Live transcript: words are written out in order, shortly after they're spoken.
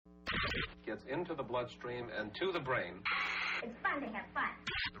gets into the bloodstream and to the brain. It's fun to have fun.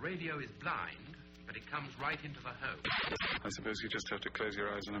 The radio is blind, but it comes right into the home. I suppose you just have to close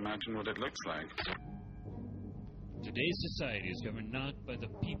your eyes and imagine what it looks like. Today's society is governed not by the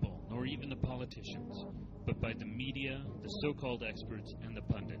people, nor even the politicians, but by the media, the so-called experts, and the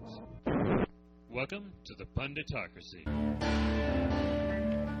pundits. Welcome to the Punditocracy.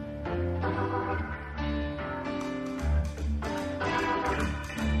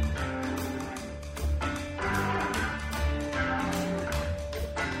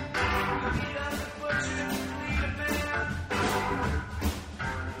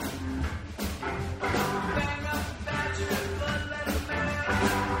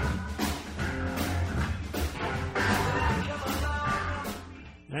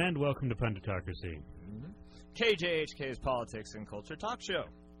 And welcome to Punditocracy. KJHK's Politics and Culture Talk Show,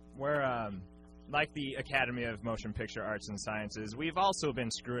 where, like the Academy of Motion Picture Arts and Sciences, we've also been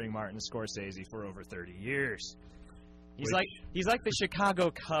screwing Martin Scorsese for over 30 years. He's like the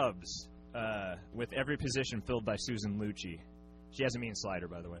Chicago Cubs, with every position filled by Susan Lucci. She has a mean slider,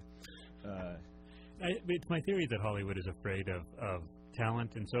 by the way. It's my theory that Hollywood is afraid of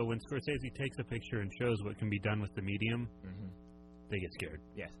talent, and so when Scorsese takes a picture and shows what can be done with the medium, they get scared.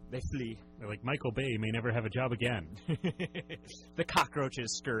 Yeah, they flee. They're like, Michael Bay may never have a job again. The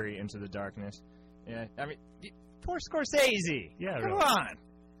cockroaches scurry into the darkness. Yeah, I mean, poor Scorsese. Yeah, Come really. on.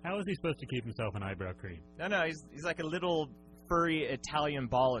 How is he supposed to keep himself an eyebrow cream? No, he's like a little furry Italian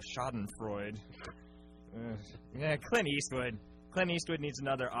ball of Schadenfreude. Yeah, Clint Eastwood. Clint Eastwood needs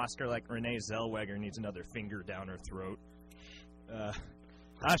another Oscar like Renee Zellweger needs another finger down her throat.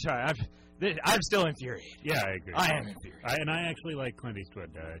 I'm sorry, I'm still infuriated. Yeah, I agree. I am infuriated. I actually like Clint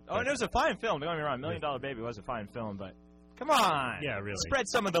Eastwood. And it was a fine film. Don't get me wrong. $1 Million Baby was a fine film, but come on. Yeah, really. Spread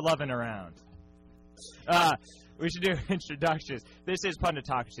some of the loving around. We should do introductions. This is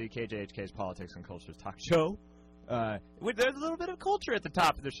Punditocracy, KJHK's Politics and Culture Talk Show. There's a little bit of culture at the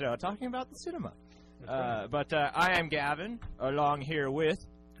top of the show, talking about the cinema. Right. But I am Gavin, along here with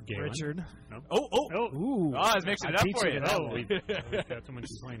Galen. Richard. Nope. Oh, I was mixing it up for you. We've got someone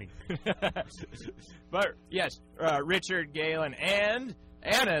complaining. But, yes, Richard, Galen, and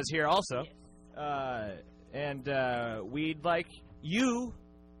Anna's here also. And we'd like you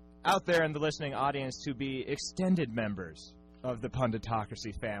out there in the listening audience to be extended members of the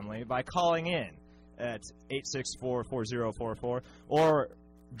Punditocracy family by calling in at 864-4044 or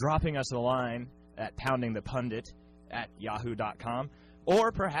dropping us a line at poundingthepundit@yahoo.com.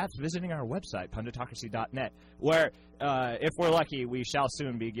 Or perhaps visiting our website, punditocracy.net, where, if we're lucky, we shall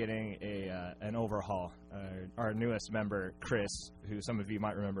soon be getting an overhaul. Our newest member, Chris, who some of you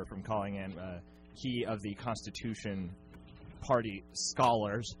might remember from calling in, he of the Constitution Party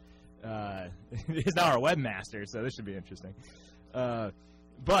Scholars, is now our webmaster, so this should be interesting.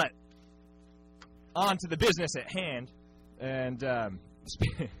 But on to the business at hand. And,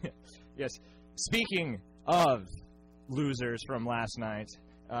 yes, speaking of losers from last night.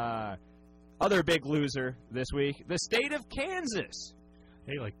 Other big loser this week, the state of Kansas.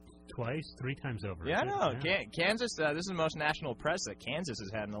 Hey, like twice, 3 times over. Yeah, I know. Kansas, this is the most national press that Kansas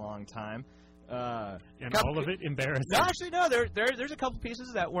has had in a long time. And all of it embarrassing. No, actually, no. There's a couple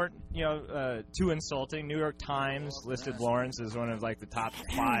pieces that weren't, too insulting. New York Times listed Lawrence as one of, like, the top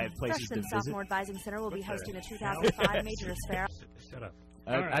 5 places to visit. Freshman Sophomore Advising Center will be hosting the 2005 Major Fair. Shut up.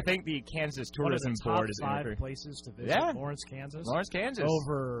 Right. I think the Kansas Tourism Board is top 5 places to visit. Yeah. Lawrence, Kansas. Lawrence, Kansas.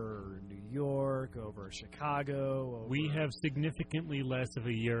 Over New York, over Chicago. We have significantly less of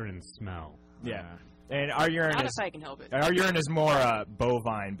a urine smell. Yeah. And our urine Not if I can help it. Our urine is more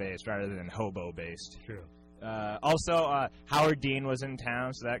bovine-based rather than hobo-based. True. Also, Howard Dean was in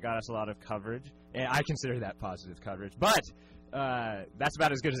town, so that got us a lot of coverage. And I consider that positive coverage. But that's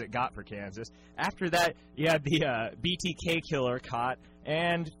about as good as it got for Kansas. After that, you had the BTK killer caught,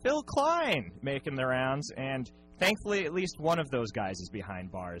 and Phil Klein making the rounds, and thankfully at least one of those guys is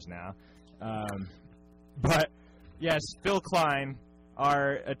behind bars now. But, yes, Phil Klein,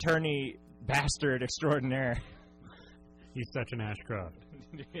 our attorney bastard extraordinaire. He's such an Ashcroft.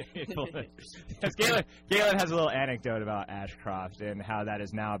 Galen has a little anecdote about Ashcroft and how that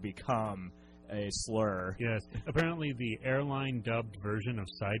has now become a slur. Yes. Apparently the airline-dubbed version of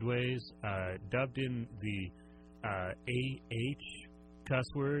Sideways dubbed in the AH cuss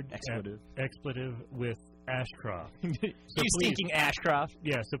word expletive with Ashcroft. He's speaking Ashcroft.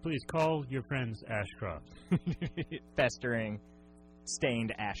 Yeah, so please call your friends Ashcroft. Festering,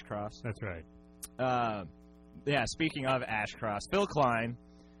 stained Ashcrofts. That's right. Yeah, speaking of Ashcrofts, Phil Klein,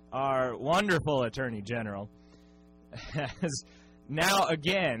 our wonderful Attorney General, has now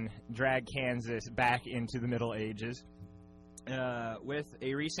again dragged Kansas back into the Middle Ages. with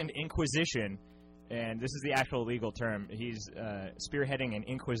a recent inquisition, and this is the actual legal term. He's spearheading an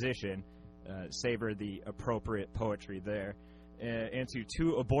inquisition, savor the appropriate poetry there, into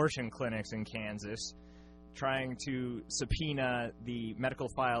 2 abortion clinics in Kansas, trying to subpoena the medical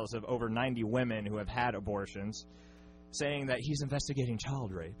files of over 90 women who have had abortions, saying that he's investigating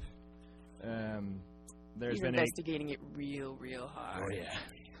child rape. He's investigating it real hard. Oh, yeah.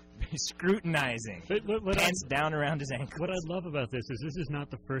 Scrutinizing. What Pants down around his ankles. What I love about this is not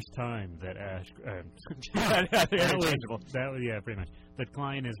the first time that pretty much. That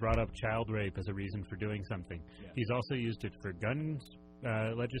Klein has brought up child rape as a reason for doing something. Yeah. He's also used it for gun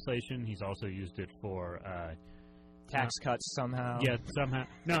legislation. He's also used it for tax cuts somehow. Yeah, somehow.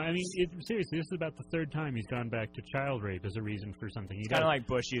 No, I mean, seriously, this is about the 3rd time he's gone back to child rape as a reason for something. It's kind of like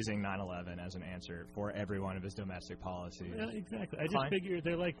Bush using 9/11 as an answer for every one of his domestic policies. Yeah, exactly. I just figure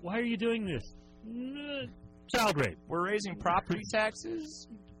they're like, why are you doing this? Child rape. We're raising property taxes.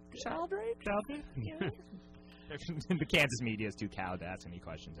 Child rape? Child rape? Yeah. The Kansas media is too cowed to ask any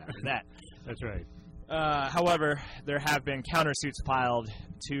questions after that. That's right. However, there have been countersuits filed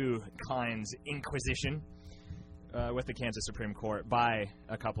to Klein's inquisition with the Kansas Supreme Court by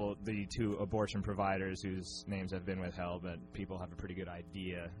the 2 abortion providers whose names have been withheld, but people have a pretty good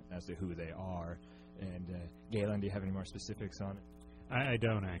idea as to who they are. And Galen, do you have any more specifics on it? I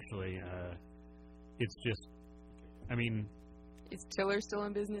don't actually. It's just, I mean, is Tiller still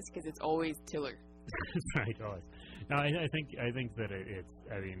in business? Because it's always Tiller. That's right, always. No, I think that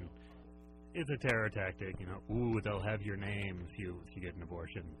it's a terror tactic. They'll have your name if you get an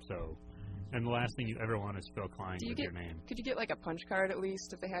abortion. So. And the last thing you ever want is Phil Klein with your name. Could you get, like, a punch card at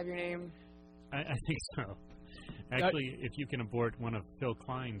least if they have your name? I think so. Actually, if you can abort one of Phil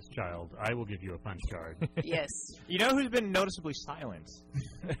Klein's child, I will give you a punch card. Yes. You know who's been noticeably silent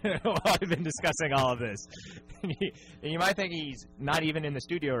while I've been discussing all of this? You might think he's not even in the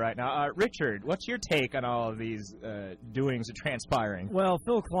studio right now. Richard, what's your take on all of these doings transpiring? Well,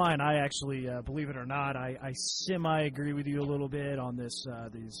 Phil Klein, I actually, believe it or not, I semi-agree with you a little bit on this,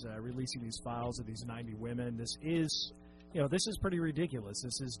 releasing these files of these 90 women. This is pretty ridiculous.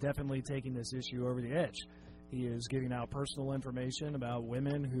 This is definitely taking this issue over the edge. He is giving out personal information about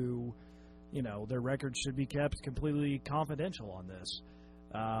women who, their records should be kept completely confidential on this.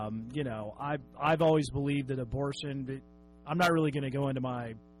 I've always believed that abortion, but I'm not really going to go into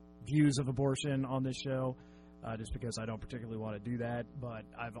my views of abortion on this show, just because I don't particularly want to do that, but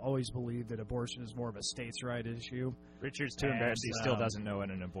I've always believed that abortion is more of a states' right issue. Richard's too embarrassed. He still doesn't know what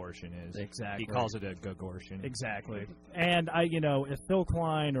an abortion is. Exactly. He calls it a gagortion. Exactly. And, if Phil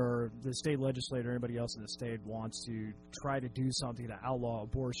Klein or the state legislator or anybody else in the state wants to try to do something to outlaw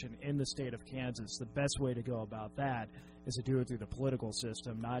abortion in the state of Kansas, the best way to go about that is to do it through the political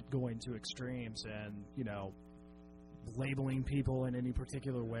system, not going to extremes and, labeling people in any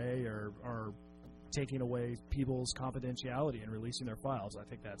particular way or taking away people's confidentiality and releasing their files. I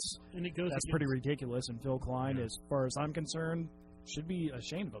think that's pretty ridiculous, and Phil Klein, as far as I'm concerned, should be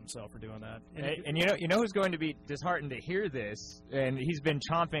ashamed of himself for doing that. And you know who's going to be disheartened to hear this, and he's been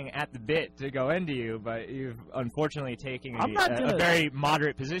chomping at the bit to go into you, but you've unfortunately taken a very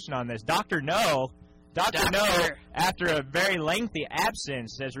moderate position on this. Dr. No, after a very lengthy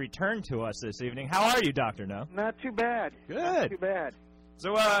absence, has returned to us this evening. How are you, Dr. No? Not too bad. Good. Not too bad.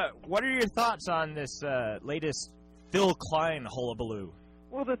 So, what are your thoughts on this latest Phil Klein hullabaloo?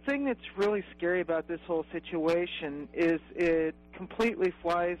 Well, the thing that's really scary about this whole situation is it completely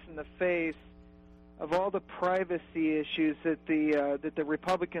flies in the face of all the privacy issues that the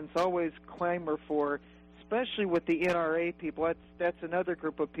Republicans always clamor for, especially with the NRA people. That's another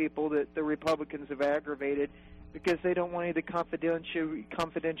group of people that the Republicans have aggravated because they don't want any of the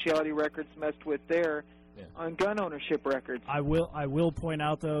confidentiality records messed with there. Yeah. On gun ownership records. I will point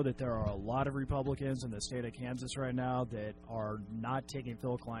out, though, that there are a lot of Republicans in the state of Kansas right now that are not taking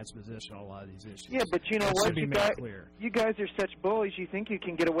Phil Klein's position on a lot of these issues. Yeah, but you know what? You guys are such bullies, you think you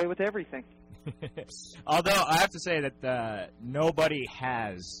can get away with everything. Although, I have to say that nobody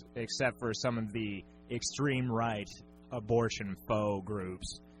has, except for some of the extreme right abortion foe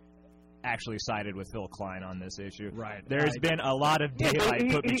groups, actually sided with Phil Klein on this issue. Right. There's been a lot of daylight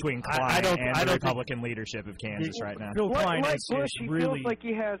put between Klein and the Republican leadership of Kansas right now. Phil Klein feels like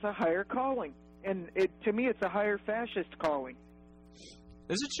he has a higher calling, and to me it's a higher fascist calling.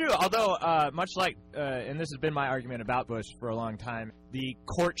 This is true, although much like, and this has been my argument about Bush for a long time, the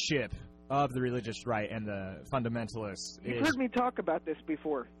courtship of the religious right and the fundamentalists You've heard me talk about this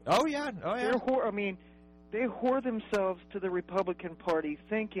before. Oh, yeah. They whore themselves to the Republican Party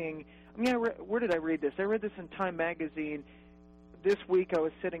thinking... where did I read this? I read this in Time magazine. this week I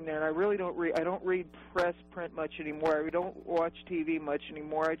was sitting there, and I really don't read. I don't read print much anymore. I don't watch TV much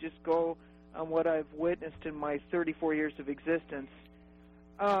anymore. I just go on what I've witnessed in my 34 years of existence.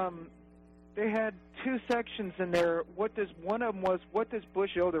 They had two sections in there. One of them was, what does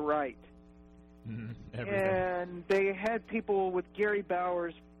Bush owe the right? And they had people with Gary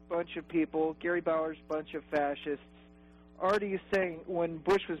Bauer's bunch of fascists, already saying, when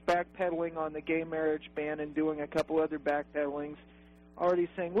Bush was backpedaling on the gay marriage ban and doing a couple other backpedalings, already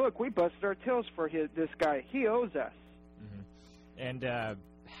saying, look, we busted our tails for this guy. He owes us. And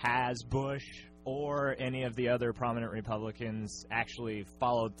has Bush or any of the other prominent Republicans actually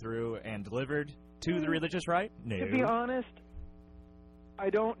followed through and delivered to the religious right? No. To be honest, I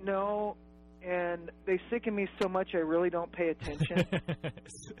don't know, and they sicken me so much I really don't pay attention.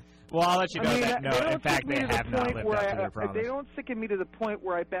 Well, I'll let you know that, no, in fact, they have not lived up to their promise. They don't sicken me to the point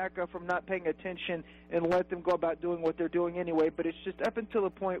where I back up from not paying attention and let them go about doing what they're doing anyway, but it's just up until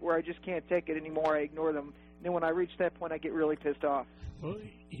the point where I just can't take it anymore. I ignore them. And then when I reach that point, I get really pissed off. Well,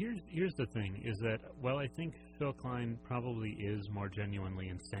 here's the thing, is that, well, I think Phil Klein probably is more genuinely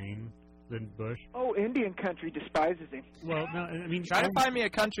insane than Bush. Oh, Indian country despises him. Well, no, I mean... Try to find me a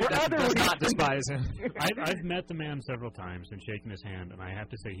country that does not despise him. I've met the man several times and shaken his hand, and I have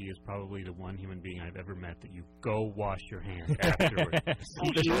to say he is probably the one human being I've ever met that you go wash your hands afterwards.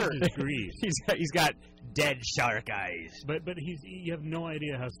 He uses grease. He's got dead shark eyes. But you have no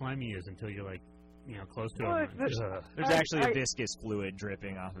idea how slimy he is until you're like, close to him. There's actually a viscous fluid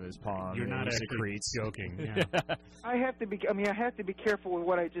dripping off of his palm. You're not actually joking. Yeah. I have to be careful with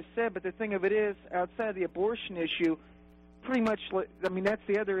what I just said. But the thing of it is, outside the abortion issue, pretty much. I mean, that's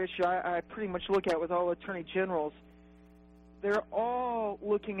the other issue I pretty much look at with all attorney generals. They're all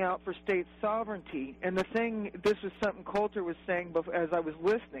looking out for state sovereignty. And the thing, this was something Coulter was saying as I was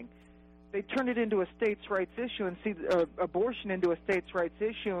listening. They turn it into a states' rights issue and see abortion into a states' rights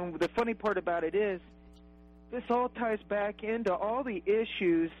issue. And the funny part about it is, this all ties back into all the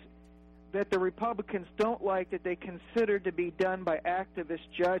issues that the Republicans don't like that they consider to be done by activist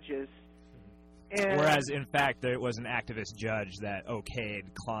judges. And whereas, in fact, it was an activist judge that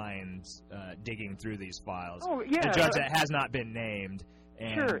okayed Klein's digging through these files. Oh, yeah. A judge that has not been named.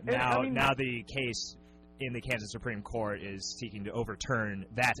 And sure. now the case in the Kansas Supreme Court is seeking to overturn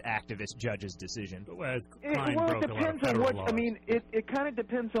that activist judge's decision. It depends on what. laws. I mean, it kind of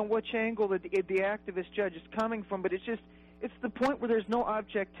depends on which angle the activist judge is coming from. But it's the point where there's no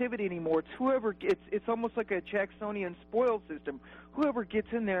objectivity anymore. It's whoever gets. It's almost like a Jacksonian spoil system. Whoever gets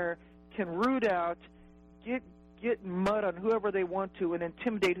in there can root out, get mud on whoever they want to, and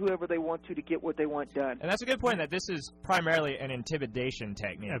intimidate whoever they want to get what they want done. And that's a good point, that this is primarily an intimidation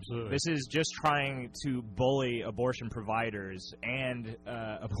technique. Absolutely. This is just trying to bully abortion providers and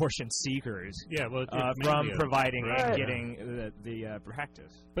abortion seekers from providing and getting the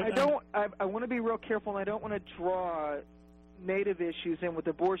practice. But I want to be real careful, and I don't want to draw Native issues in with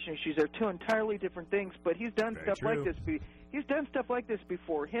abortion issues. They're two entirely different things, but he's done stuff like this. He's done stuff like this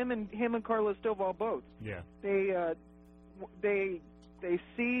before. Him and Carlos Stovall both. Yeah. They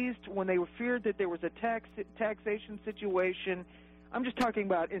seized when they feared that there was a taxation situation. I'm just talking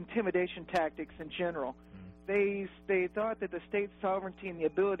about intimidation tactics in general. They thought that the state's sovereignty and the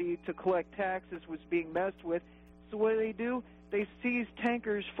ability to collect taxes was being messed with. So what do? They seized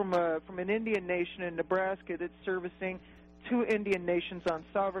tankers from an Indian nation in Nebraska that's servicing 2 Indian nations on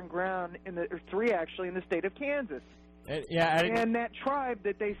sovereign ground, or 3 actually, in the state of Kansas. And that tribe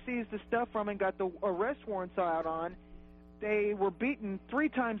that they seized the stuff from and got the arrest warrants out on, they were beaten 3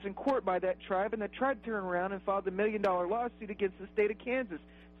 times in court by that tribe, and the tribe turned around and filed a $1 million lawsuit against the state of Kansas.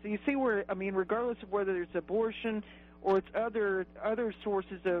 So you see where, I mean, regardless of whether it's abortion or it's other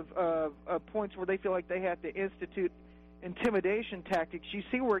sources of points where they feel like they have to institute intimidation tactics, you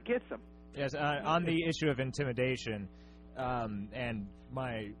see where it gets them. Yes, on the issue of intimidation, and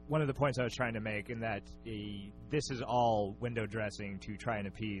one of the points I was trying to make, in that this is all window dressing to try and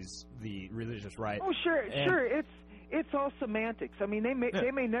appease the religious right. Oh, sure. It's all semantics. I mean, they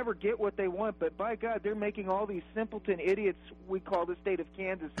may never get what they want, but by God, they're making all these simpleton idiots we call the state of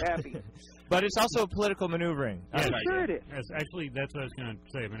Kansas happy. But it's also political maneuvering. Yeah, sure it is. Actually, that's what I was going to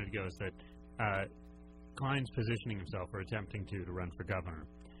say a minute ago, is that Klein's positioning himself or attempting to run for governor.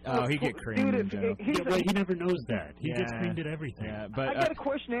 Oh, he get creamed. He never knows that. He gets creamed at everything. Yeah, but I got a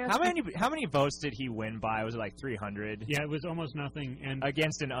question to ask. How many votes did he win by? Was it like 300? Yeah, it was almost nothing. And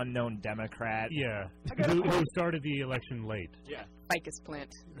against an unknown Democrat. Yeah, who started the election late. Yeah, ficus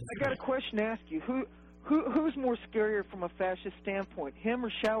plant. I got a question to ask you. Who's more scarier from a fascist standpoint, him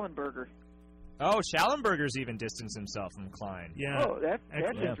or Schallenberger? Oh, Schallenberger's even distanced himself from Klein. Yeah. Oh, that's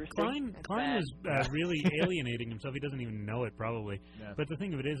interesting. Klein was really alienating himself. He doesn't even know it, probably. Yeah. But the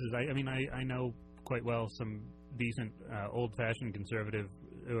thing of it is I know quite well some decent old-fashioned conservative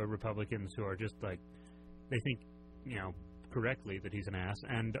Republicans who are just like, they think, correctly that he's an ass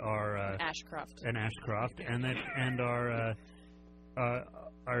and are Ashcroft. And are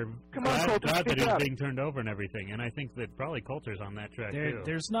Come on, Coulter, glad that speak he's up. being turned over and everything. And I think that probably Coulter's on that track too.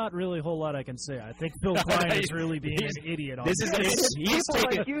 There's not really a whole lot I can say. I think Phil Klein is really being an idiot on This is It's he's people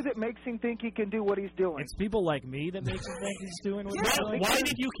taking. like you that makes him think he can do what he's doing. It's people like me that makes him think he's doing what he's doing. Why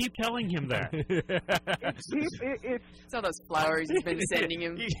did you keep telling him that? It's all those flowers you've been sending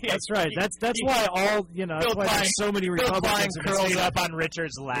him. That's right. That's why all that's Phil why Klein- there's so many Phil Klein Republicans in the curls state. up on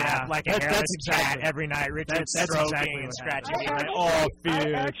Richard's lap like a that's hairless cat exactly- every night. Richard's that's stroking exactly and what scratching happened. me. Like, oh, I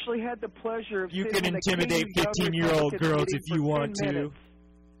Phil. actually had the pleasure of You sitting can in a intimidate King Young 15-year-old Republican girls meeting if you for want 10 to. minutes.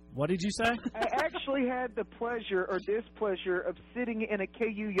 What did you say? I actually had the pleasure or displeasure of sitting in a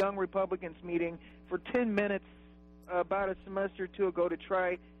KU Young Republicans meeting for 10 minutes about a semester or two ago to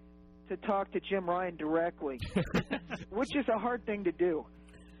try to talk to Jim Ryan directly, which is a hard thing to do.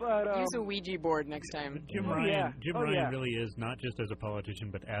 But Use a Ouija board next time. Jim Oh, Ryan, yeah. Jim Oh, Ryan yeah. really is not just as a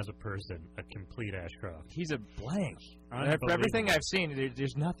politician, but as a person, a complete Ashcroft. He's a blank. For Unbelievable. everything I've seen,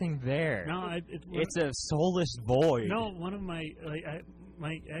 there's nothing there. No, It's a soulless void. No, one of my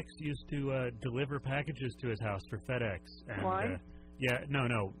my ex used to deliver packages to his house for FedEx. And, Klein?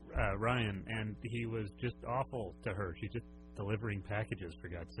 Ryan, and he was just awful to her. She's just delivering packages, for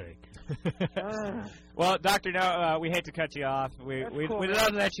God's sake. Well, Doctor, no, we hate to cut you off. We cool,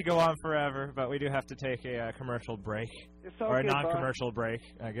 don't let you go on forever, but we do have to take a commercial break. It's all Or a good, boss. non-commercial break,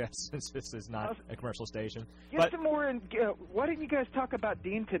 I guess, since this is not a commercial station. Get But some more. Why didn't you guys talk about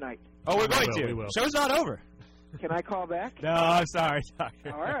Dean tonight? oh, we're going We to. will. Show's not over. Can I call back? No, I'm sorry,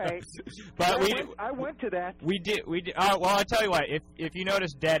 Doctor. All right. But I went to that. We did. Well, I'll tell you what. If you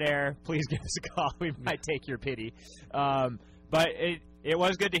notice dead air, please give us a call. We might take your pity. But it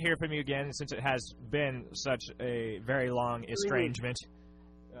was good to hear from you again, since it has been such a very long estrangement.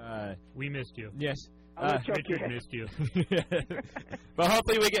 We missed you. Yes. I'll let you Richard off missed you. But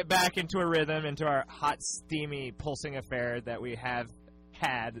hopefully we get back into a rhythm, into our hot, steamy, pulsing affair that we have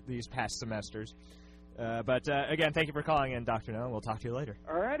had these past semesters. But again, thank you for calling in, Dr. No. We'll talk to you later.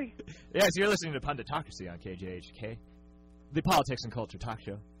 All righty. Yes, you're listening to Punditocracy on KJHK, the Politics and Culture Talk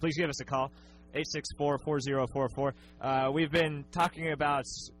Show. Please give us a call, 864-4044. We've been talking about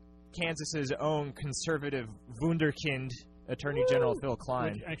Kansas's own conservative wunderkind, Attorney General Phil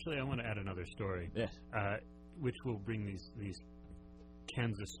Klein. Which, actually, I want to add another story. Yes. Which will bring these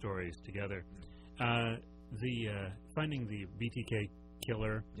Kansas stories together. Finding the BTK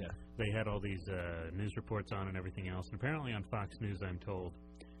killer. Yeah. They had all these news reports on and everything else. And apparently on Fox News, I'm told,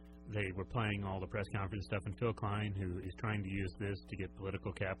 they were playing all the press conference stuff. And Phil Klein, who is trying to use this to get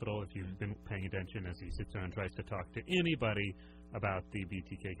political capital, if you've been paying attention as he sits there and tries to talk to anybody about the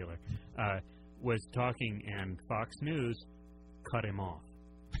BTK killer, was talking, and Fox News cut him off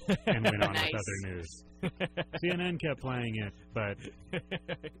and went on Nice. with other news. CNN kept playing it, but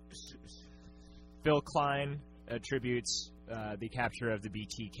Phil Klein attributes the capture of the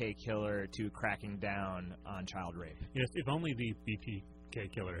BTK killer to cracking down on child rape. yes, if only the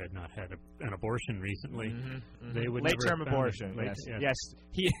BTK killer had not had an abortion recently, they would late-term never have found abortion. it. Yes,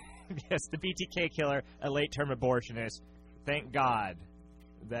 yes, the BTK killer, a late-term abortionist. Thank God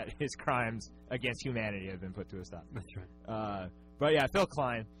that his crimes against humanity have been put to a stop. That's right. But yeah, Phil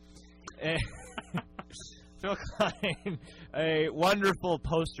Klein. Phil Klein, a wonderful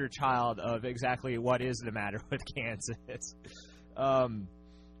poster child of exactly what is the matter with Kansas.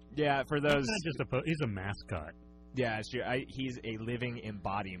 Yeah, for those... He's not just he's a mascot. Yeah, it's true. He's a living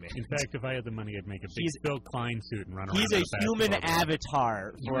embodiment. In fact, if I had the money, I'd make a big Phil Klein suit and run around. He's in a human basketball game.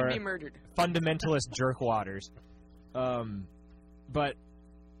 avatar You for would be murdered. fundamentalist jerkwaters. But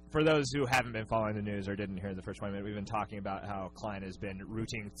for those who haven't been following the news or didn't hear the first 1 minute, we've been talking about how Klein has been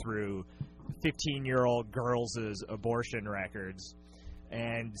rooting through 15-year-old girls' abortion records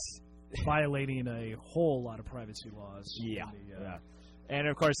and violating a whole lot of privacy laws. Yeah. And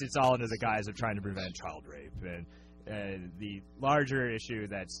of course, it's all under the guise of trying to prevent child rape. And the larger issue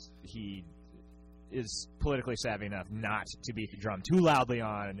that he is politically savvy enough not to beat the drum too loudly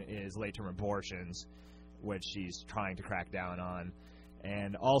on is late-term abortions, which he's trying to crack down on.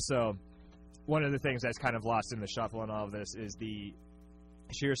 And also, one of the things that's kind of lost in the shuffle in all of this is the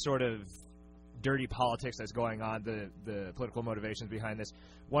sheer sort of dirty politics that's going on, the political motivations behind this.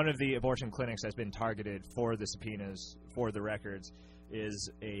 One of the abortion clinics that's been targeted for the subpoenas, for the records, is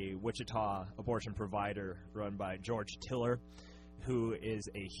a Wichita abortion provider run by George Tiller, who is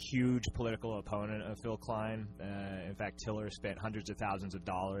a huge political opponent of Phil Klein. In fact, Tiller spent hundreds of thousands of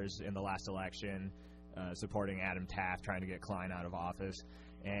dollars in the last election supporting Adam Taft, trying to get Klein out of office.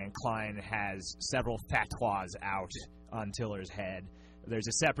 And Klein has several fatwas out on Tiller's head. There's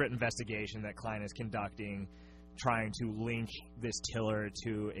a separate investigation that Klein is conducting, trying to link this Tiller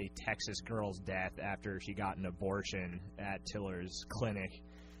to a Texas girl's death after she got an abortion at Tiller's clinic.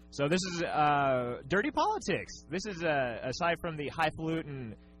 So this is dirty politics. This is, aside from the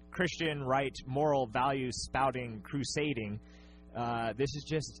highfalutin Christian right moral values spouting crusading, this is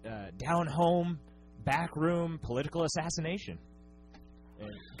just down-home, backroom political assassination.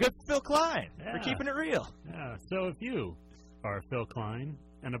 Good for Phil Klein for keeping it real. Yeah. So if you are Phil Klein,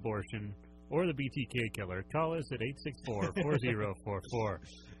 an abortion, or the BTK killer, call us at 864-4044.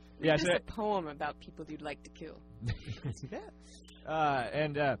 Yeah, just a poem about people you'd like to kill.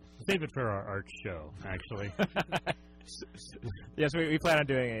 Save it for our art show, actually. Yes, we plan on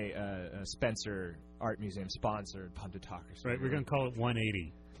doing a Spencer Art Museum sponsored Punditocracy. Right, we're going to call it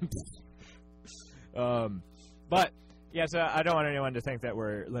 180. But yes, I don't want anyone to think that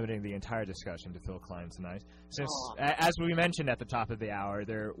we're limiting the entire discussion to Phil Klein tonight. Since, as we mentioned at the top of the hour,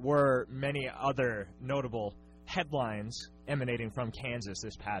 there were many other notable headlines emanating from Kansas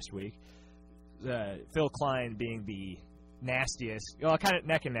this past week. Phil Klein being the nastiest, well, kind of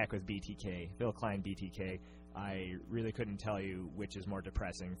neck and neck with BTK. Phil Klein, BTK. I really couldn't tell you which is more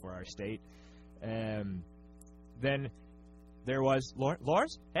depressing for our state. Then there was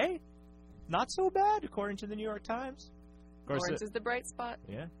Lawrence. Hey, not so bad, according to the New York Times. Of course, Lawrence is the bright spot.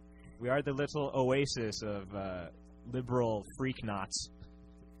 Yeah. We are the little oasis of liberal freak knots.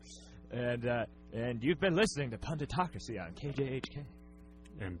 And you've been listening to Punditocracy on KJHK.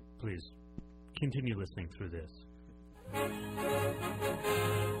 And please, continue listening through this.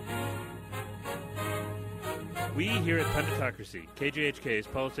 We here at Punditocracy, KJHK's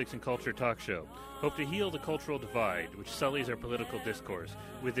politics and culture talk show, hope to heal the cultural divide which sullies our political discourse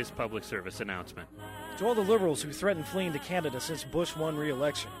with this public service announcement. To all the liberals who threatened fleeing to Canada since Bush won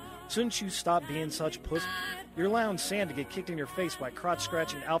re-election, shouldn't you stop being such puss? You're allowing sand to get kicked in your face by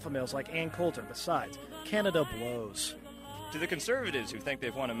crotch-scratching alpha males like Ann Coulter. Besides, Canada blows. To the conservatives who think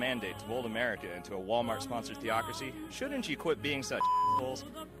they've won a mandate to mold America into a Walmart-sponsored theocracy, shouldn't you quit being such assholes?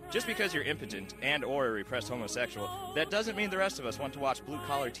 Just because you're impotent and or a repressed homosexual, that doesn't mean the rest of us want to watch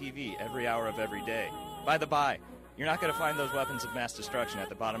blue-collar TV every hour of every day. By the by, you're not going to find those weapons of mass destruction at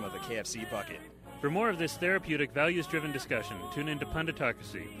the bottom of the KFC bucket. For more of this therapeutic, values-driven discussion, tune in to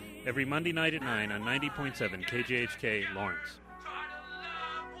Punditocracy every Monday night at 9 on 90.7 KJHK Lawrence.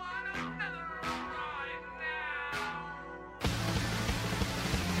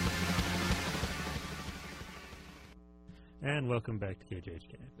 And welcome back to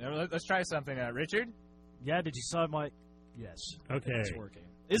KJHK. Now, let's try something out. Richard? Yeah, did you saw my... Yes. Okay. It's working.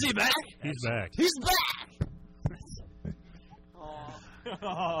 Is he back? He's back. He's back!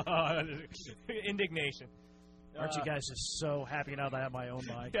 Indignation. Aren't you guys just so happy now that I have my own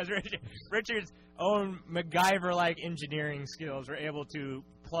mic? Because Richard's own MacGyver-like engineering skills were able to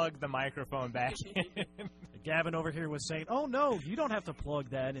plug the microphone back in. Gavin over here was saying, "Oh no, you don't have to plug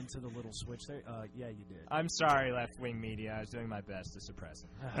that into the little switch there." Yeah, you did. I'm sorry, left-wing media. I was doing my best to suppress it.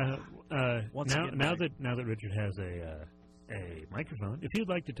 Now that Richard has a microphone, if you'd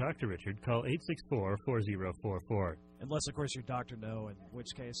like to talk to Richard, call 864-4044. Unless, of course, you're Dr. No, in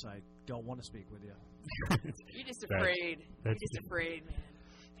which case I don't want to speak with you. You're just afraid. You're just afraid, man.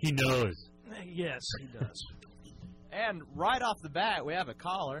 He knows. Yes, he does. And right off the bat, we have a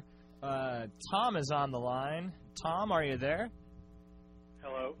caller. Tom is on the line. Tom, are you there?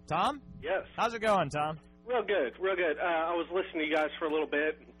 Hello. Tom? Yes. How's it going, Tom? Real good, real good. I was listening to you guys for a little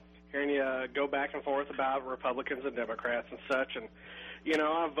bit, hearing you go back and forth about Republicans and Democrats and such, and, you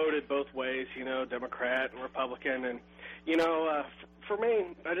know, I've voted both ways, you know, Democrat and Republican, and, you know, for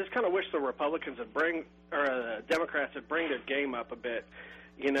me, I just kind of wish the Republicans would Democrats would bring their game up a bit,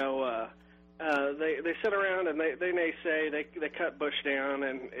 you know, they sit around and they naysay, they cut Bush down,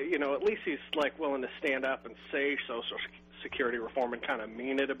 and, you know, at least he's, like, willing to stand up and say Social Security reform and kind of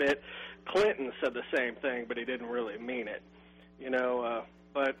mean it a bit. Clinton said the same thing, but he didn't really mean it, you know,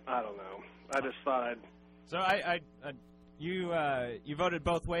 but I don't know. I just thought I'd... So you voted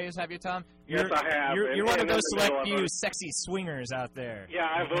both ways, have you, Tom? Yes, I have. You're one of those select few sexy swingers out there. Yeah,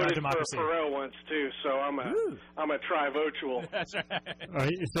 I voted for Perot once too, so I'm a tri-votual. That's right. All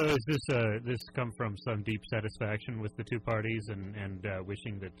right. So is this come from some deep satisfaction with the two parties and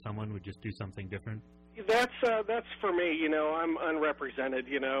wishing that someone would just do something different? That's for me. You know, I'm unrepresented.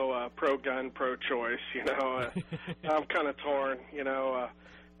 You know, pro-gun, pro-choice. You know, I'm kind of torn. You know.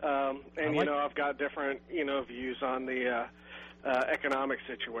 And, you know, I've got different, you know, views on the economic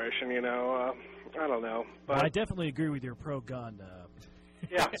situation. I don't know. But I definitely agree with your pro-gun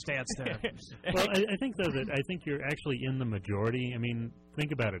stance there. Well, I think, though, that I think you're actually in the majority. I mean,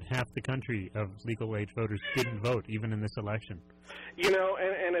 think about it. Half the country of legal-age voters didn't vote, even in this election.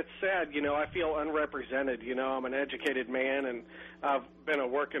 And it's sad. I feel unrepresented. I'm an educated man, and I've been a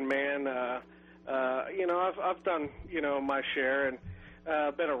working man. I've done, my share and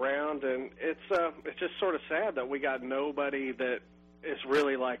been around, and it's just sort of sad that we got nobody that is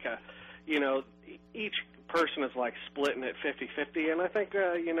really like each person is like splitting it 50-50, and I think,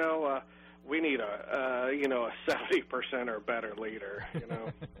 we need a 70% or better leader,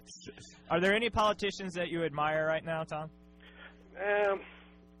 Are there any politicians that you admire right now, Tom?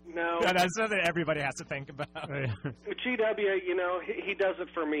 No. That's something everybody has to think about. GW, he does it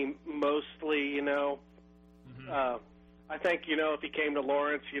for me mostly, I think, if he came to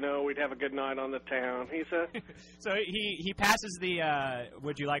Lawrence, we'd have a good night on the town. He's a... So he passes the,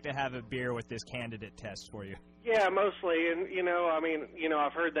 would you like to have a beer with this candidate test for you? Yeah, mostly. And,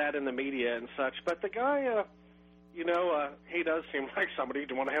 I've heard that in the media and such. But the guy, he does seem like somebody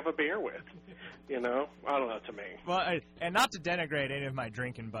you'd want to have a beer with. I don't know, to me. Well, and not to denigrate any of my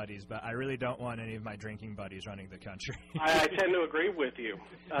drinking buddies, but I really don't want any of my drinking buddies running the country. I tend to agree with you.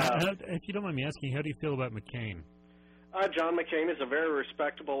 If you don't mind me asking, how do you feel about McCain? John McCain is a very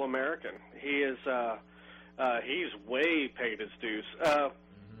respectable American. He is, he's way paid his dues. I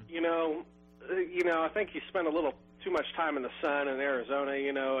think you spend a little too much time in the sun in Arizona,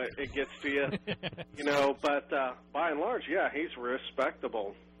 it gets to you, but by and large, yeah, he's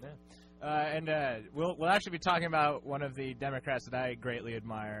respectable. Yeah. We'll actually be talking about one of the Democrats that I greatly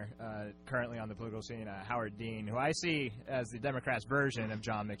admire currently on the political scene, Howard Dean, who I see as the Democrats' version of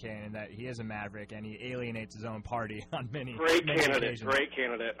John McCain, in that he is a maverick and he alienates his own party on many occasions. Great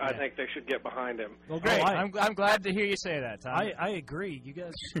candidate. Yeah. I think they should get behind him. Well, great. I'm glad to hear you say that, Tom. I agree. You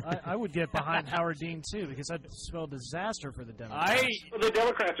guys, I would get behind Howard Dean too, because that'd spell disaster for the Democrats. Well, the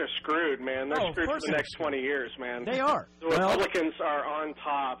Democrats are screwed, man. They're screwed for the next 20 years, man. They are. The Republicans are on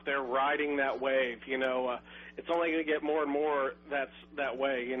top. They're riding that wave. It's only going to get more and more that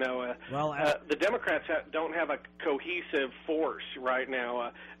way. The Democrats don't have a cohesive force right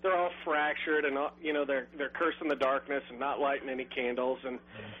now. They're all fractured, and they're cursing the darkness and not lighting any candles, and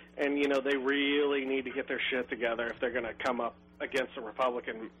they really need to get their shit together if they're going to come up against the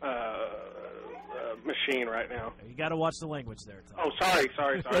Republican machine right now. You got to watch the language there, Tom. Oh,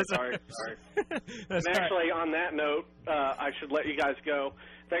 sorry. And actually, on that note, I should let you guys go.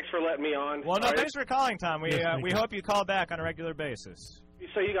 Thanks for letting me on. Well, no, thanks for calling, Tom. We hope you call back on a regular basis.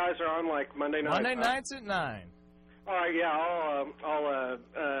 So you guys are on like Monday nights? Monday nights at 9. All right, yeah,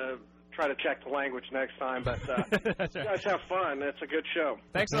 I'll try to check the language next time. But you guys have fun. It's a good show.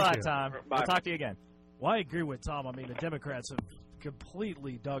 Thanks a lot, Tom. Bye. We'll talk to you again. Well, I agree with Tom. I mean, the Democrats have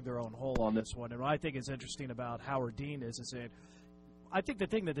completely dug their own hole on this one. And what I think is interesting about Howard Dean is that I think the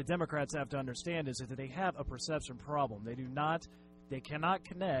thing that the Democrats have to understand is that they have a perception problem. They cannot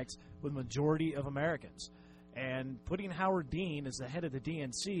connect with the majority of Americans. And putting Howard Dean as the head of the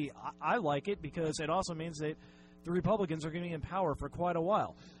DNC, I like it because it also means that the Republicans are going to be in power for quite a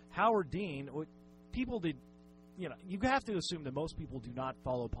while. Howard Dean, you have to assume that most people do not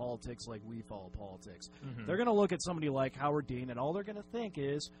follow politics like we follow politics. Mm-hmm. They're going to look at somebody like Howard Dean, and all they're going to think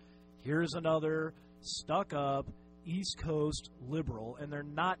is, here's another stuck-up East Coast liberal, and they're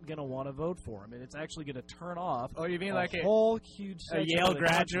not going to want to vote for him. And it's actually going to turn off a whole huge section Yale of the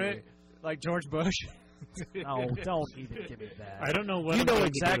graduate country. Like George Bush. No, don't even give me that. I don't know what you know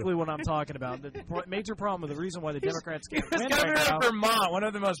exactly what I'm talking about. The major problem, the reason why the Democrats can't win governor right now, of Vermont, one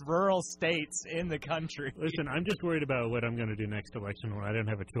of the most rural states in the country. Listen, I'm just worried about what I'm going to do next election when I don't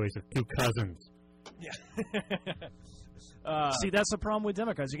have a choice of two cousins. Yeah. See, that's the problem with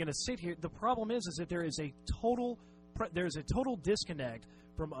Democrats. You're going to sit here. The problem is that there is a total disconnect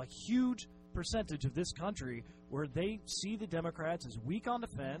from a huge percentage of this country where they see the Democrats as weak on the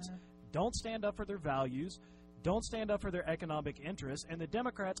fence, don't stand up for their values, don't stand up for their economic interests, and the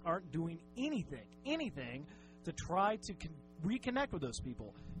Democrats aren't doing anything to try to reconnect with those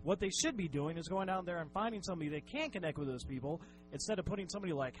people. What they should be doing is going out there and finding somebody that can connect with those people instead of putting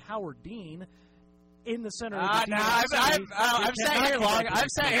somebody like Howard Dean in the center of the I've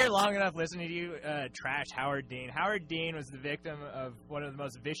sat here long enough listening to you trash Howard Dean. Howard Dean was the victim of one of the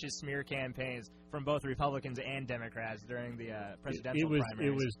most vicious smear campaigns from both Republicans and Democrats during the presidential primaries.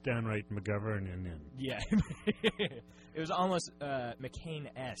 It was downright McGovern. Yeah. It was almost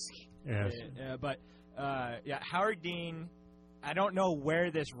McCain-esque. Yes. Howard Dean, I don't know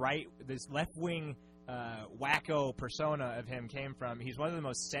where this left-wing wacko persona of him came from. He's one of the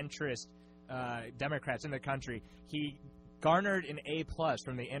most centrist Democrats in the country. He garnered an A+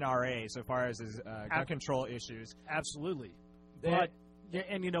 from the NRA so far as his gun control issues. Absolutely. But,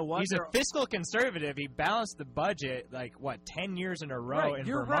 and you know what? He's a fiscal conservative. He balanced the budget, 10 years in a row in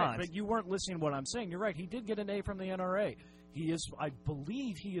you're Vermont. Right, but you weren't listening to what I'm saying. You're right. He did get an A from the NRA. He is, I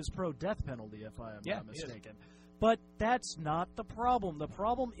believe he is pro-death penalty, if I am not mistaken. But that's not the problem. The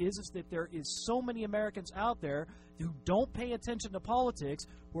problem is that there is so many Americans out there who don't pay attention to politics,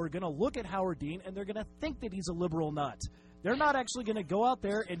 who are going to look at Howard Dean and they're going to think that he's a liberal nut. They're not actually going to go out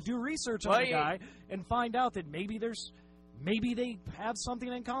there and do research on the guy and find out that maybe they have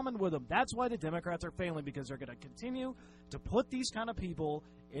something in common with him. That's why the Democrats are failing, because they're going to continue to put these kind of people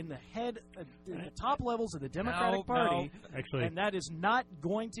in the top levels of the Democratic Party, actually, and that is not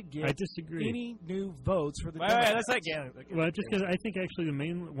going to get any new votes for the Democrats. Well, just because I think actually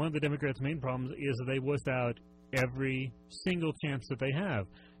one of the Democrats' main problems is that they wuss out every single chance that they have.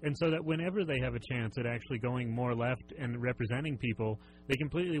 And so that whenever they have a chance at actually going more left and representing people, they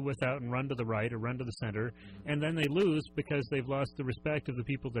completely wuss out and run to the right or run to the center, and then they lose because they've lost the respect of the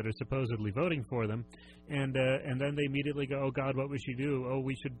people that are supposedly voting for them, and then they immediately go, oh, God, what would she do? Oh,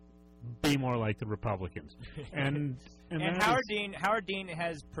 we should be more like the Republicans. And Howard Dean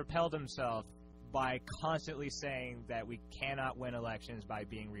has propelled himself by constantly saying that we cannot win elections by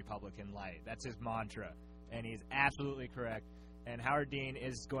being Republican light. That's his mantra, and he's absolutely correct. And Howard Dean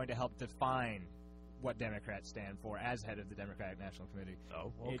is going to help define what Democrats stand for as head of the Democratic National Committee.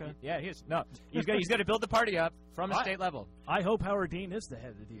 Oh, okay. He is. No, he's going to build the party up from a state level. I hope Howard Dean is the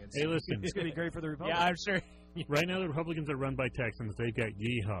head of the DNC. Hey, listen. It's going to be great for the Republicans. Yeah, I'm sure. Right now the Republicans are run by Texans. They've got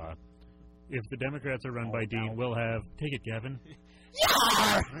Yeehaw. If the Democrats are run by Dean, we'll have... Take it, Kevin.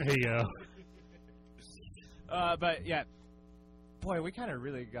 There you go. But, yeah. Boy, we kind of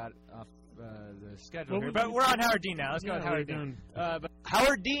really got off the schedule here. But we're on Howard Dean now. Let's go with Howard Dean. But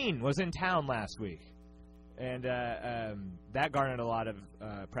Howard Dean was in town last week, and that garnered a lot of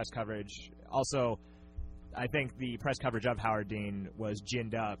press coverage. Also, I think the press coverage of Howard Dean was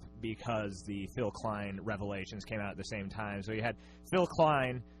ginned up because the Phil Klein revelations came out at the same time. So you had Phil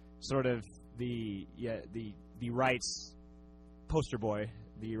Klein, sort of the right's poster boy,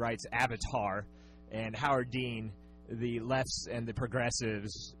 the right's avatar, and Howard Dean, the lefts and the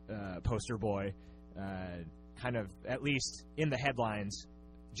progressives poster boy, kind of, at least in the headlines,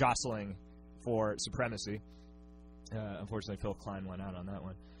 jostling for supremacy. Unfortunately, Phil Klein went out on that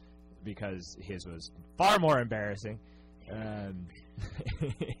one because his was far more embarrassing in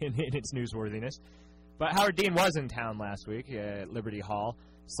its newsworthiness. But Howard Dean was in town last week at Liberty Hall.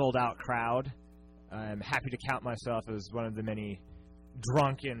 Sold-out crowd. I'm happy to count myself as one of the many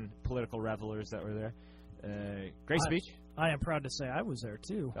drunken political revelers that were there. Great speech. I am proud to say I was there,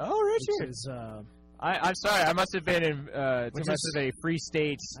 too. Oh, Richard. I'm sorry. I must have been in too much of a Free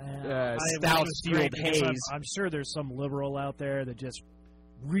States stout-fueled haze. I'm sure there's some liberal out there that just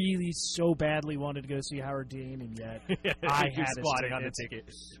really so badly wanted to go see Howard Dean, and yet I had squatting on the ticket.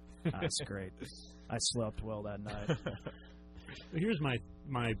 That's great. I slept well that night. Here's my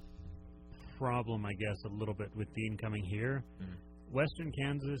problem, I guess, a little bit with Dean coming here. Western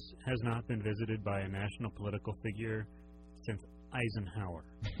Kansas has not been visited by a national political figure since Eisenhower.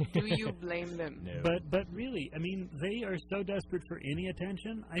 Do you blame them? No. But really, I mean, they are so desperate for any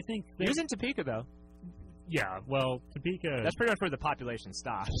attention. I think he was in Topeka, though. Yeah, well, Topeka. That's pretty much where the population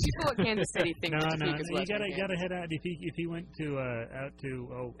stops. People at Kansas City think Topeka's you gotta head out. If he went to out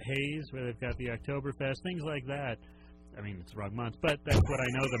to Hayes, where they've got the Oktoberfest, things like that. I mean, it's the wrong month, but that's what I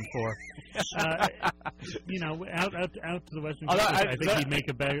know them for. Out to the Western Kansas, I think he'd make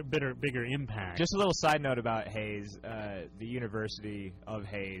a bigger impact. Just a little side note about Hayes. The University of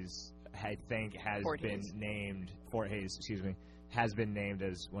Hayes, I think, Fort Hayes, has been named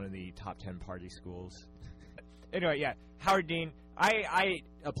as one of the top 10 party schools. Anyway, yeah, Howard Dean. I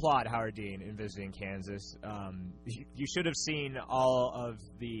applaud Howard Dean in visiting Kansas. You should have seen all of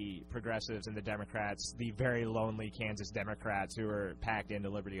the progressives and the Democrats, the very lonely Kansas Democrats who were packed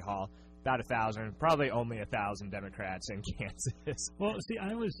into Liberty Hall. About 1,000, probably only 1,000 Democrats in Kansas. Well, see,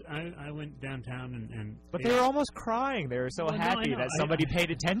 I went downtown but they were almost crying. They were so happy that somebody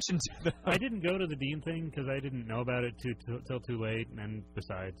paid attention to them. I didn't go to the Dean thing because I didn't know about it till too late, and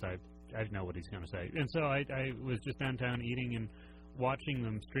besides, I know what he's going to say. And so I was just downtown eating and watching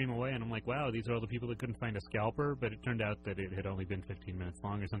them stream away, and I'm like, wow, these are all the people that couldn't find a scalper, but it turned out that it had only been 15 minutes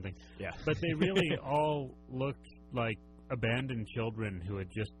long or something. Yeah. But they really all looked like abandoned children who had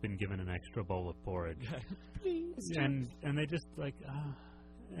just been given an extra bowl of porridge. Please. And they just like,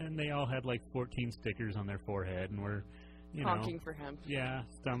 and they all had like 14 stickers on their forehead and were, honking for him. Yeah,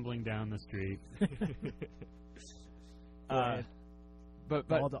 stumbling down the street.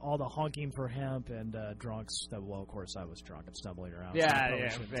 but all the honking for hemp and drunks. Well, of course, I was drunk and stumbling around. Yeah, so I probably yeah.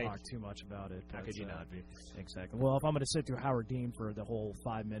 shouldn't talk too much about it. How could you not be? Exactly. Well, if I'm going to sit through Howard Dean for the whole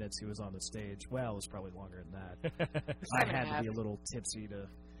 5 minutes he was on the stage, well, it was probably longer than that. I had to be a little tipsy to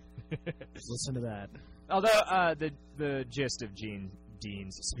listen to that. Although the gist of Gene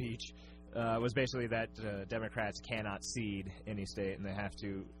Dean's speech was basically that Democrats cannot cede any state, and they have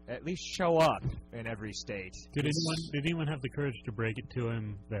to at least show up in every state. Did anyone have the courage to break it to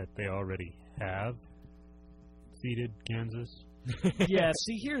him that they already have ceded Kansas? Yeah,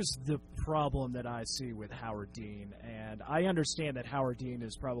 see, here's the problem that I see with Howard Dean, and I understand that Howard Dean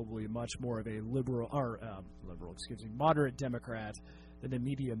is probably much more of a moderate Democrat than the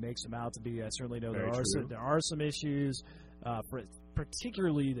media makes him out to be. I certainly know there are some issues,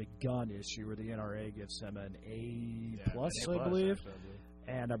 particularly the gun issue, where the NRA gives him an A+, I believe.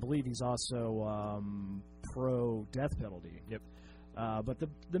 And I believe he's also pro-death penalty. Yep. But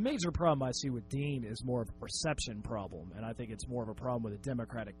the major problem I see with Dean is more of a perception problem, and I think it's more of a problem with the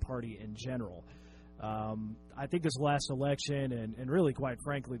Democratic Party in general. I think this last election, and really, quite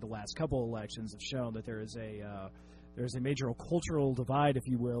frankly, the last couple elections have shown that there is a major cultural divide, if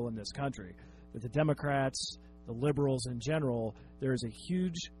you will, in this country. That the Democrats, the liberals in general, there is a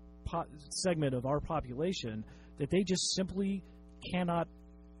huge segment of our population that they just simply cannot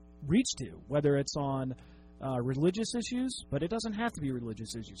reach to, whether it's on religious issues, but it doesn't have to be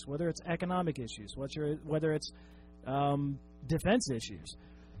religious issues, whether it's economic issues, whether it's defense issues.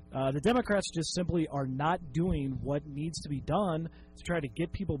 The Democrats just simply are not doing what needs to be done to try to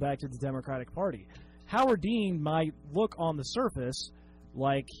get people back to the Democratic Party. Howard Dean might look on the surface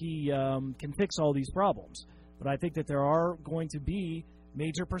like he can fix all these problems, but I think that there are going to be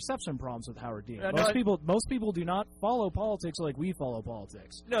major perception problems with Howard Dean. Most people do not follow politics like we follow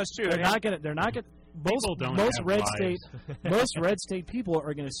politics. No, it's true. They're not going to. Most red state people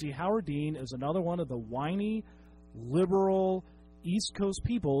are going to see Howard Dean as another one of the whiny, liberal East Coast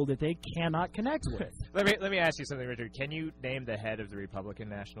people that they cannot connect with. Let me ask you something, Richard. Can you name the head of the Republican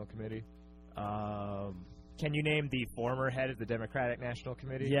National Committee? Can you name the former head of the Democratic National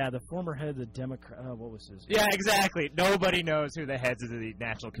Committee? Yeah, the former head of the Democrat. What was his name? Yeah, exactly. Nobody knows who the heads of the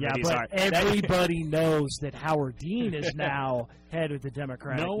national committees are. Everybody knows that Howard Dean is now head of the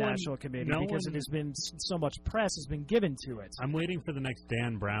Democratic National Committee because it has been so much press has been given to it. I'm waiting for the next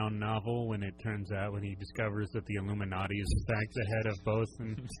Dan Brown novel when it turns out when he discovers that the Illuminati is in fact the head of both,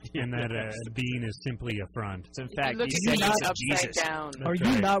 and that Dean is simply a front. In fact, he's not upside down. Are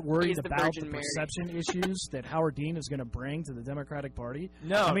you not worried about the perception issues that Howard Dean is going to bring to the Democratic Party?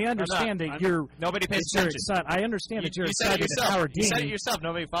 No, I mean, I understand that you're nobody pays attention. I understand that you're excited that Howard Dean. You said it yourself.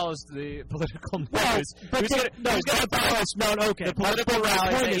 Nobody follows the political news. Who's going to follow? Okay. The political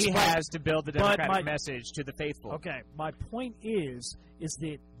rally that he has to build the Democratic message to the faithful. Okay, my point is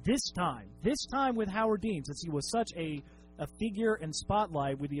that this time with Howard Dean, since he was such a figure and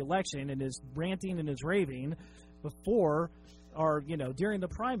spotlight with the election and his ranting and his raving before or during the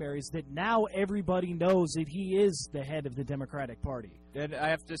primaries, that now everybody knows that he is the head of the Democratic Party. And I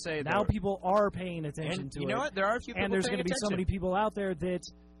have to say, now people are paying attention to it. You know what? There are a few people and there's going to be so many people out there that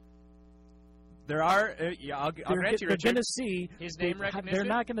there are. I'll grant you, Richard. They're going to see his name recognition. They're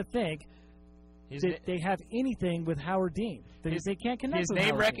not going to think that they have anything with Howard Dean. They can't connect his with name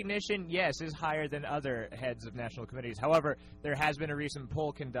Howard recognition, yes, is higher than other heads of national committees. However, there has been a recent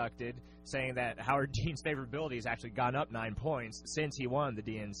poll conducted saying that Howard Dean's favorability has actually gone up 9 points since he won the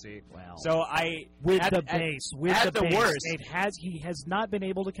DNC. Wow. So with the base, worst, he has not been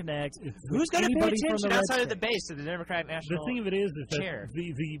able to connect. Who's going to pay attention outside of the base to the Democratic National? The thing of it is chair.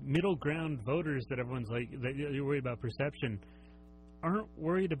 that the middle ground voters that everyone's like that you're worried about perception aren't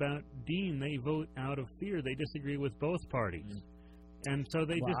worried about Dean. They vote out of fear. They disagree with both parties. And so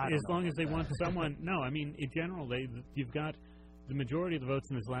they as long as they want someone... No, I mean, in general, you've got the majority of the votes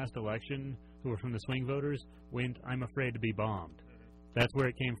in this last election who were from the swing voters went, I'm afraid to be bombed. That's where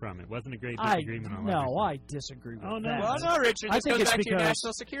it came from. It wasn't a great disagreement on everything. I disagree with that. Well, no, Richard, this goes back to your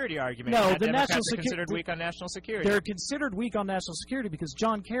national security argument. No, the Democrats national are considered weak on national security. They're considered weak on national security because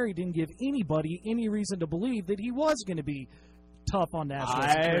John Kerry didn't give anybody any reason to believe that he was going to be tough on national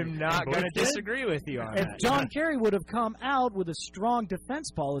security. I'm not going to disagree with you on that. If John Kerry would have come out with a strong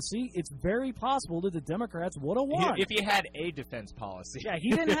defense policy, it's very possible that the Democrats would have won. If he had a defense policy. Yeah, he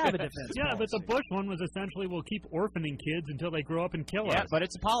didn't have a defense policy. Yeah, but the Bush one was essentially, we'll keep orphaning kids until they grow up and kill us. Yeah, but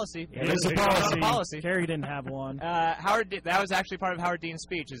it's a policy. It is a policy. Kerry didn't have one. That was actually part of Howard Dean's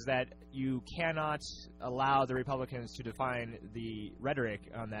speech, is that you cannot allow the Republicans to define the rhetoric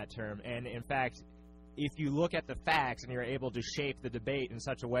on that term. And, in fact, if you look at the facts and you're able to shape the debate in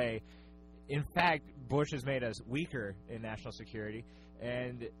such a way, in fact, Bush has made us weaker in national security,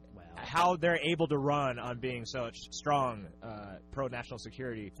 and how they're able to run on being such strong pro-national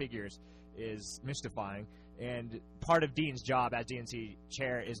security figures is mystifying. And part of Dean's job as DNC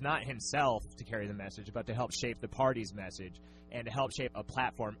chair is not himself to carry the message, but to help shape the party's message and to help shape a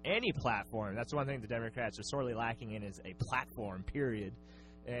platform, any platform. That's one thing the Democrats are sorely lacking in, is a platform, period.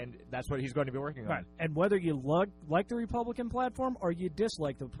 And that's what he's going to be working on. Right. And whether you like the Republican platform or you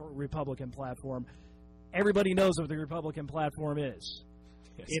dislike the Republican platform, everybody knows what the Republican platform is.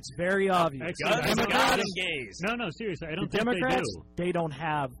 Yes. It's very obvious. Guns and gays. No, seriously, I don't the think Democrats, they do. They don't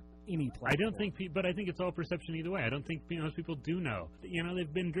have any platform. I don't think, but I think it's all perception either way. I don't think most people do know.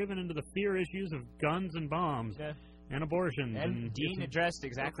 They've been driven into the fear issues of guns and bombs and abortions. And Dean addressed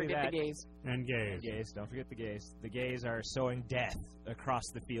exactly that. Don't forget the gays. And gays. And gays. Don't forget the gays. The gays are sowing death across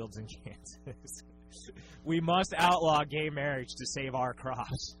the fields in Kansas. We must outlaw gay marriage to save our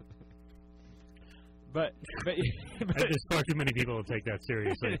crops. But I just far too many people will take that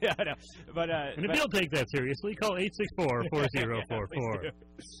seriously. Yeah, I know. And if you'll take that seriously, call 864-4044.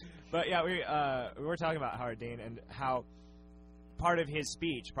 But yeah, we were talking about Howard Dean and how part of his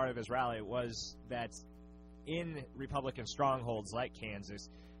speech, part of his rally, was that in Republican strongholds like Kansas,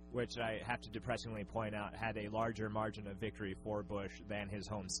 which I have to depressingly point out had a larger margin of victory for Bush than his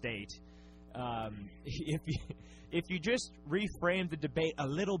home state, if you just reframe the debate a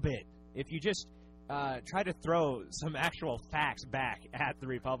little bit, if you just try to throw some actual facts back at the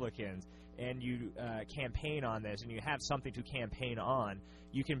Republicans and you campaign on this and you have something to campaign on,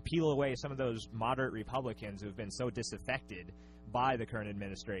 you can peel away some of those moderate Republicans who have been so disaffected by the current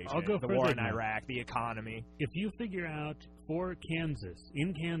administration, I'll go the further war in now. Iraq, the economy. If you figure out for Kansas,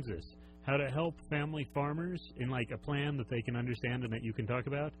 how to help family farmers in like a plan that they can understand and that you can talk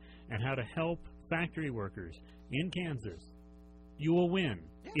about, and how to help factory workers in Kansas, you will win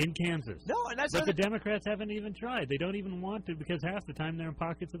in Kansas. No, and that's but the Democrats haven't even tried. They don't even want to because half the time they're in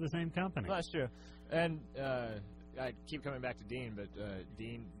pockets of the same company. Well, that's true. And I keep coming back to Dean, but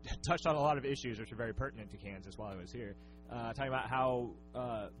Dean touched on a lot of issues which are very pertinent to Kansas while I was here. Talking about how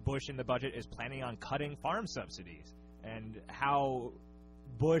Bush in the budget is planning on cutting farm subsidies and how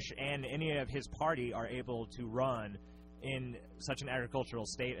Bush and any of his party are able to run in such an agricultural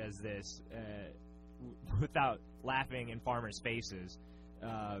state as this without laughing in farmers' faces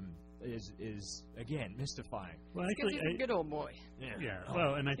is again mystifying. Well, because he's a good old boy. Yeah.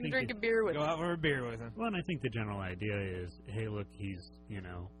 Well, and I think drink a beer with go him. out for a beer with him. Well, and I think the general idea is, hey, look, he's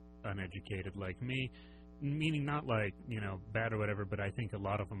uneducated like me, meaning not like bad or whatever, but I think a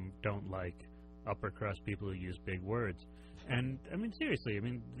lot of them don't like upper crust people who use big words. And I mean, seriously,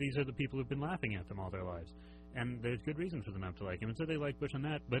 these are the people who've been laughing at them all their lives. And there's good reason for them not to like him. And so they like Bush on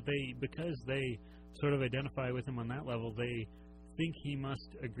that. But because they sort of identify with him on that level, they think he must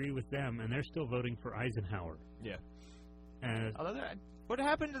agree with them. And they're still voting for Eisenhower. Yeah. What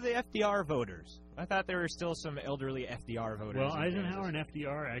happened to the FDR voters? I thought there were still some elderly FDR voters. Well, Eisenhower and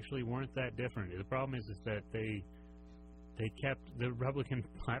FDR actually weren't that different. The problem is that they kept the Republican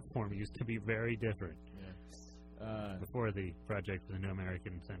platform used to be very different. Before the Project for the New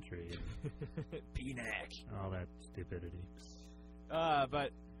American Century. PNAC. All that stupidity.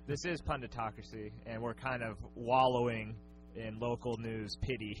 But this is Punditocracy, and we're kind of wallowing in local news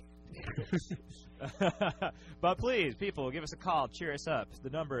pity. But please, people, give us a call. Cheer us up.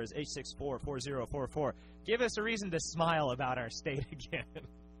 The number is 864-4044. Give us a reason to smile about our state again.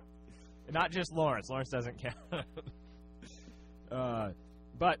 Not just Lawrence. Lawrence doesn't count.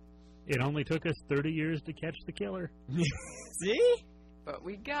 But it only took us 30 years to catch the killer. See? But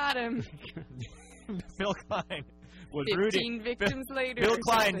we got him. Phil Klein was 15 rooting. victims later. Phil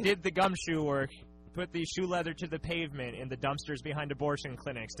Klein did the gumshoe work, put the shoe leather to the pavement in the dumpsters behind abortion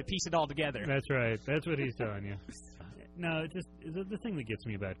clinics to piece it all together. That's right. That's what he's telling you. No, the thing that gets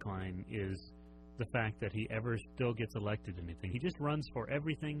me about Klein is the fact that he ever still gets elected anything. He just runs for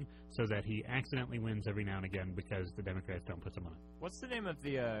everything so that he accidentally wins every now and again because the Democrats don't put him on it. What's the name of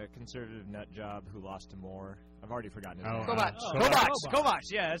the conservative nut job who lost to Moore? I've already forgotten his name.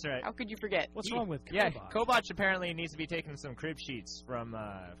 Kovacs. Yeah, that's right. How could you forget? What's wrong with Kovacs? Yeah, Kovacs apparently needs to be taking some crib sheets from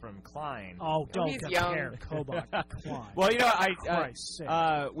Klein. Oh, don't he's compare young. Kovacs to Klein. Well, Christ's sake.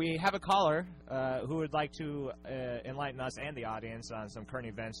 we have a caller who would like to enlighten us and the audience on some current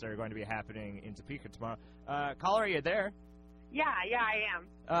events that are going to be happening in Topeka tomorrow. Caller, are you there? Yeah, I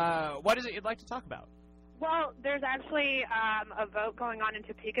am. What is it you'd like to talk about? Well, there's actually a vote going on in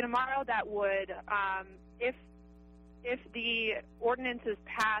Topeka tomorrow that would, if the ordinance is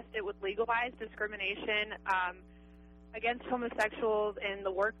passed, it would legalize discrimination against homosexuals in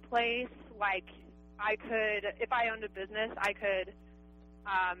the workplace. Like, I could, if I owned a business, I could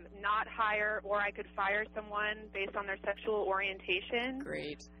not hire, or I could fire someone based on their sexual orientation.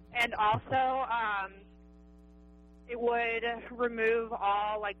 Great. And also, it would remove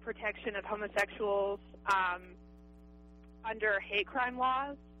all protection of homosexuals under hate crime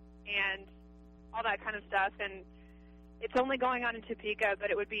laws and all that kind of stuff. And it's only going on in Topeka,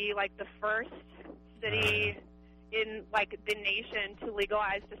 but it would be the first city in the nation to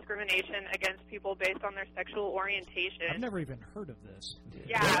legalize discrimination against people based on their sexual orientation. I've never even heard of this.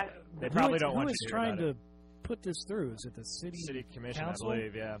 Yeah. They probably don't want Who is to trying to put this through? Is it the city commission, council? I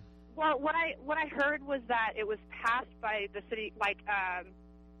believe, yeah. Well, what I heard was that it was passed by the city.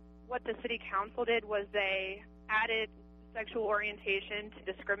 What the city council did was they added sexual orientation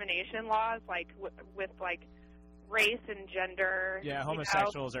to discrimination laws, with race and gender. Yeah,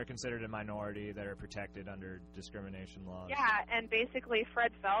 homosexuals are considered a minority that are protected under discrimination laws. Yeah, and basically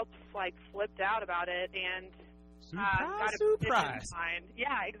Fred Phelps flipped out about it and got a petition signed.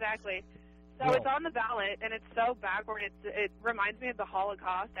 Yeah, exactly. So Whoa. it's on the ballot, and it's so backward. It reminds me of the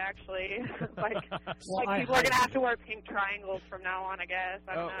Holocaust, actually. People are going to have to wear pink triangles from now on, I guess.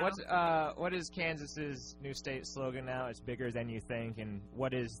 I don't know. What is Kansas's new state slogan now? It's bigger than you think. And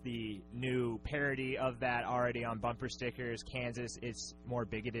what is the new parody of that already on bumper stickers? Kansas, it's more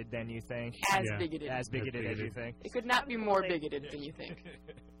bigoted than you think. As bigoted. As bigoted as you think. It could not be more bigoted than you think.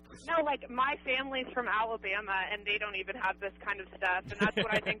 No, my family's from Alabama, and they don't even have this kind of stuff, and that's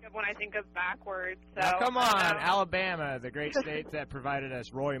what I think of when I think of backwards. So, now, come on, Alabama, the great state that provided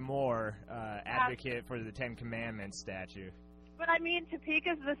us Roy Moore, advocate for the Ten Commandments statue. But I mean,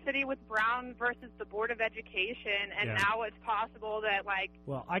 Topeka's the city with Brown versus the Board of Education, and now it's possible that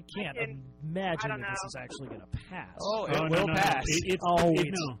Well, I can't imagine that this is actually going to pass. Oh, it will pass. It's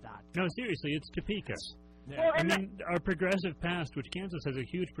not. No, seriously, it's Topeka. Yeah. Well, I mean, our progressive past, which Kansas has a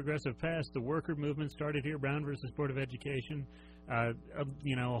huge progressive past, the worker movement started here, Brown versus Board of Education, a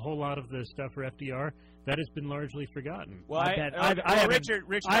whole lot of the stuff for FDR, that has been largely forgotten. Well, Richard,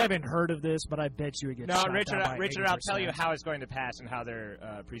 I haven't heard of this, but I bet you it gets shot down by Richard, 80%. I'll tell you how it's going to pass and how they're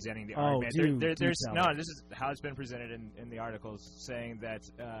presenting the Oh, argument. do This tell me. is how it's been presented in the articles, saying that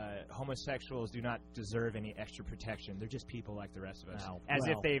homosexuals do not deserve any extra protection. They're just people like the rest of us, as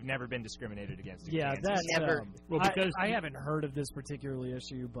if they've never been discriminated against. In Yeah, Kansas. that's I haven't heard of this particular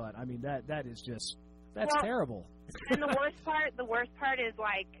issue, but I mean that is just terrible. And the worst part is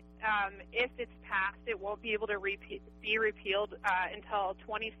if it's passed, it won't be able to be repealed until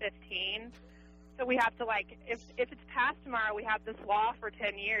 2015. So we have to if it's passed tomorrow, we have this law for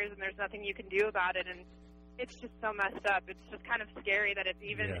 10 years, and there's nothing you can do about it, and it's just so messed up. It's just kind of scary that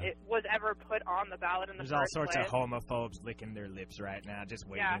it was ever put on the ballot in the There's first all sorts place. of homophobes licking their lips right now, just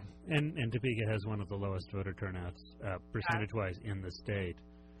waiting. Yeah. And Topeka has one of the lowest voter turnouts, percentage-wise, in the state.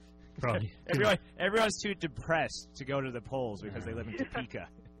 Probably. Everyone's too depressed to go to the polls because they live in Topeka.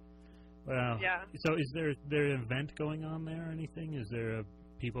 Well, so is there an event going on there or anything? Is there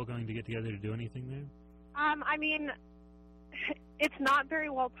people going to get together to do anything there? I mean, it's not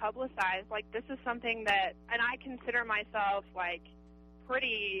very well publicized. This is something that, and I consider myself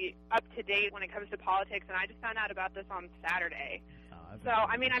pretty up to date when it comes to politics, and I just found out about this on Saturday. So,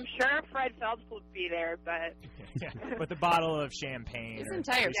 I mean, I'm sure Fred Phelps will be there, but... With a bottle of champagne. His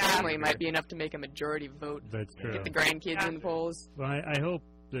entire family might be enough to make a majority vote. That's true. Get the grandkids in the polls. Well, I hope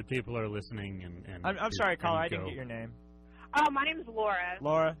that people are listening and I'm sorry, caller, I didn't get your name. Oh, my name's Laura.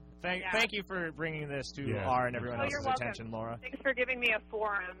 Laura, thank you for bringing this to our and everyone else's you're welcome. attention, Laura. Thanks for giving me a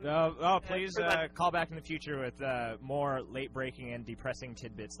forum. Please call back in the future with more late-breaking and depressing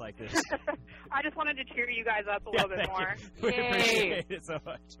tidbits like this. I just wanted to cheer you guys up a little bit more. We appreciate it so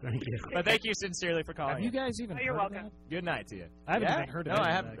much. Thank you. But thank you sincerely for calling. Have you guys even you're heard welcome. of that? Good night to you. I haven't even heard of No, it.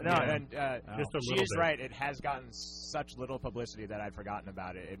 I haven't. No, and Just a she little is bit. right. It has gotten such little publicity that I'd forgotten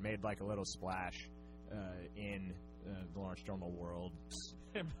about it. It made a little splash in the Lawrence Journal world.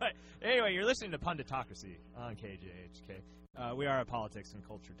 But anyway, you're listening to Punditocracy on KJHK. We are a politics and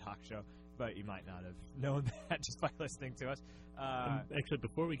culture talk show, but you might not have known that just by listening to us. Actually,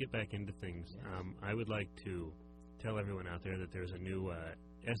 before we get back into things, I would like to tell everyone out there that there's a new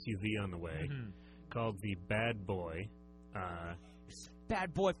SUV on the way called the Bad Boy.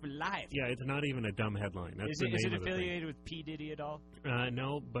 Bad Boy for life. Yeah, it's not even a dumb headline. That's the name is it of the thing. affiliated with P. Diddy at all?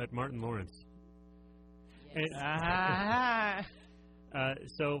 No, but Martin Lawrence.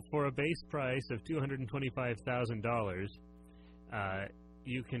 So for a base price of $225,000,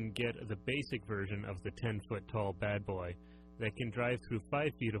 you can get the basic version of the 10-foot tall Bad Boy that can drive through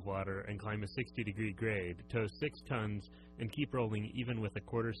 5 feet of water and climb a 60-degree grade, tow 6 tons, and keep rolling even with a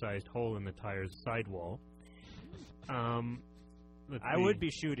quarter-sized hole in the tire's sidewall. I would be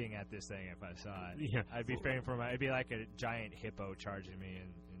shooting at this thing if I saw it. Yeah. I'd be praying for it'd be like a giant hippo charging me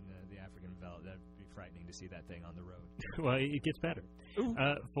in the African veldt. That'd be frightening to see that thing on the road. Well, it gets better.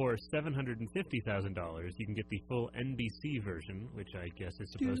 For $750,000, you can get the full NBC version, which I guess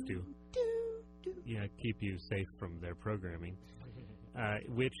is supposed to keep you safe from their programming,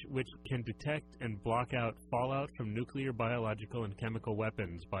 which can detect and block out fallout from nuclear, biological, and chemical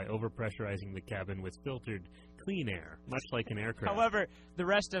weapons by overpressurizing the cabin with filtered clean air, much like an aircraft. However, the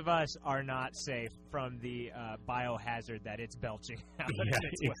rest of us are not safe from the biohazard that it's belching out. Yeah,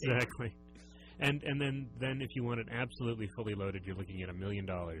 exactly. And then if you want it absolutely fully loaded, you're looking at $1 million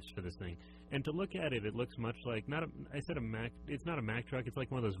for this thing. And to look at it, it looks much like it's not a Mack truck. It's like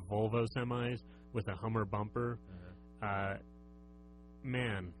one of those Volvo semis with a Hummer bumper.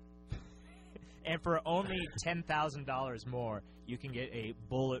 Man. And for only $10,000 more, you can get a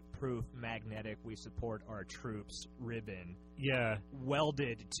bulletproof magnetic "We Support Our Troops" ribbon. Yeah.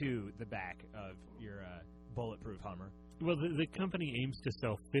 Welded to the back of your bulletproof Hummer. Well, the company aims to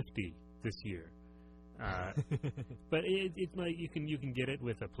sell 50 this year. But it's like you can get it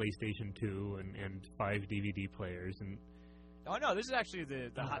with a PlayStation 2 and 5 DVD players. And oh, no, this is actually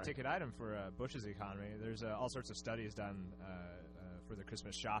the hot ticket item for Bush's economy. There's all sorts of studies done for the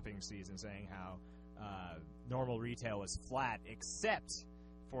Christmas shopping season saying how normal retail was flat except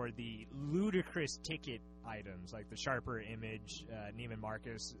for the ludicrous ticket items like the Sharper Image, Neiman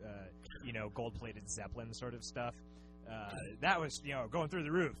Marcus, gold-plated Zeppelin sort of stuff. That was, going through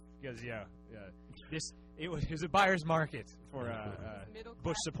the roof because, it was a buyer's market for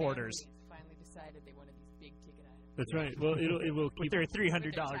Bush supporters. Finally decided they wanted these big ticket items. That's right. Well, it will keep with their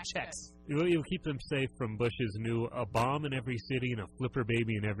 $300 checks. It'll keep them safe from Bush's new "a bomb in every city and a flipper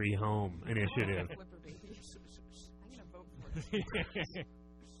baby in every home" initiative. Flipper baby. I'm gonna vote for it.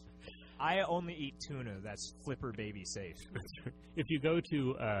 I only eat tuna. That's flipper baby safe. If you go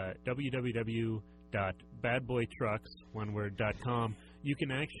to www.badboytrucks.com, you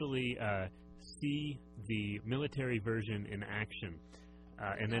can actually see the military version in action.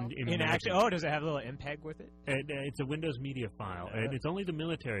 And then in action? Oh, does it have a little MPEG with it? It's a Windows Media file, and it's only the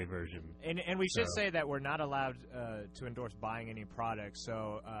military version. And we should say that we're not allowed to endorse buying any products,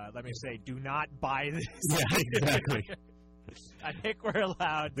 so let me say, do not buy this. Yeah, exactly. I think we're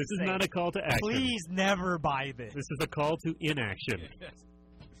allowed. This is not a call to action. Please never buy this. This is a call to inaction.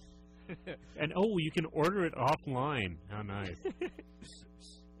 And you can order it offline. How nice.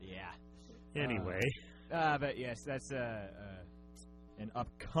 Yeah. Anyway. But yes, that's an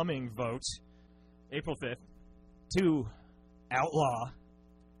upcoming vote, April 5th, to outlaw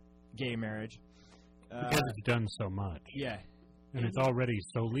gay marriage. Because it's done so much. Yeah. And it's already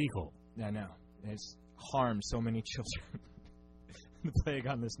so legal. I know. It's harmed so many children. The plague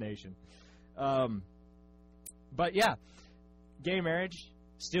on this nation. But yeah, gay marriage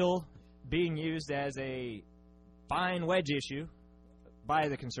still being used as a fine wedge issue by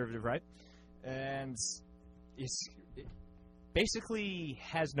the conservative right. And it basically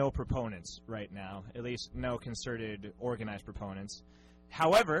has no proponents right now, at least no concerted, organized proponents.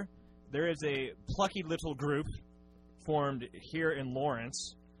 However, there is a plucky little group formed here in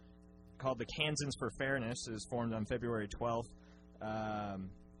Lawrence called the Kansans for Fairness. It was formed on February 12th.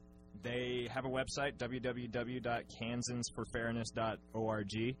 They have a website,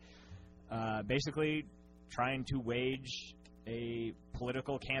 www.kansansforfairness.org, basically trying to wage a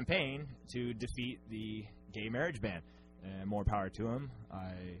political campaign to defeat the gay marriage ban. More power to them.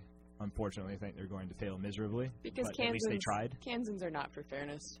 I unfortunately think they're going to fail miserably. Because but at least they tried. Kansans are not for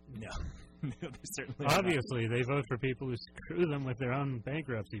fairness. No. They certainly Obviously, they vote for people who screw them with their own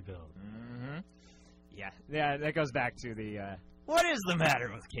bankruptcy bill. Mm-hmm. Yeah, that goes back to the, what is the matter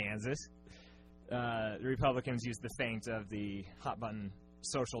with Kansas? The Republicans use the feint of the hot-button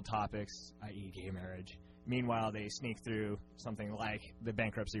social topics, i.e. gay marriage. Meanwhile, they sneak through something like the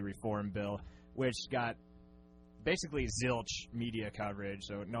bankruptcy reform bill, which got basically zilch media coverage,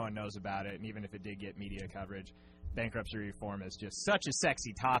 so no one knows about it, and even if it did get media coverage, bankruptcy reform is just such a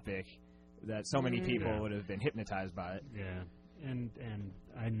sexy topic that so many people would have been hypnotized by it. Yeah, and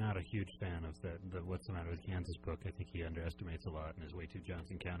I'm not a huge fan of the What's the Matter with Kansas book. I think he underestimates a lot in his way to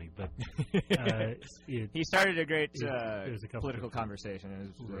Johnson County, but he started a great political conversation.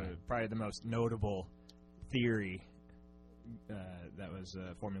 It was probably the most notable theory that was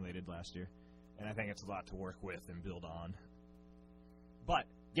formulated last year. And I think it's a lot to work with and build on. But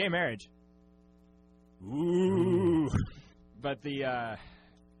gay marriage. Ooh. But the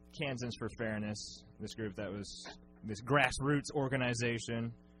Kansans for Fairness, this group that was this grassroots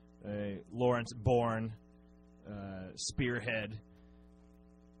organization, Lawrence-born spearhead,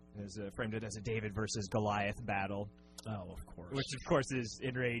 has framed it as a David versus Goliath battle. Oh, of course. Which, of course, is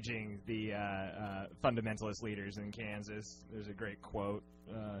enraging the fundamentalist leaders in Kansas. There's a great quote.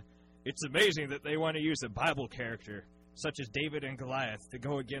 It's amazing that they want to use a Bible character, such as David and Goliath, to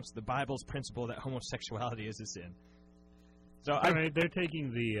go against the Bible's principle that homosexuality is a sin. So they're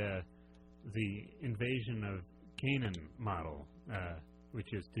taking the invasion of Canaan model,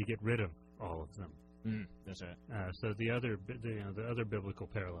 which is to get rid of all of them. That's right. So the other biblical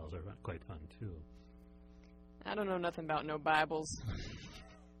parallels are quite fun too. I don't know nothing about no Bibles.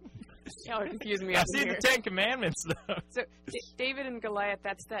 Y'all are confusing me. I've up seen here. the Ten Commandments, though. So David and Goliath,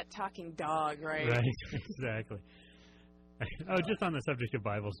 that's that talking dog, right? Right, exactly. Oh, just on the subject of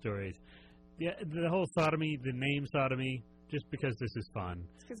Bible stories, the whole sodomy, the name sodomy, just because this is fun.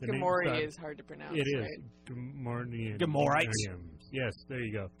 It's because Gomorrah is hard to pronounce. It is. Right? Gomorrites. Yes, there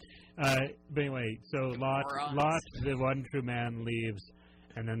you go. But anyway, so Lot, the one true man, leaves,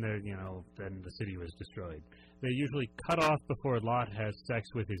 and then then the city was destroyed. They usually cut off before Lot has sex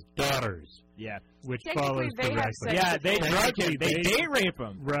with his daughters. Yeah. Which Technically, follows they have directly. sex Yeah, with they their drug him. fathers. They date rape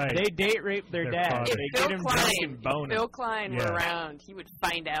him. Right. They date rape their dad. father. They Phil get him Klein, drunk and bone him. Phil Klein were around, he would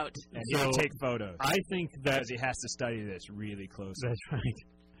find out. And he would take photos. I think that because he has to study this really closely. That's right.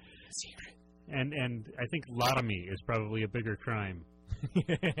 Secret. And I think lotomy is probably a bigger crime.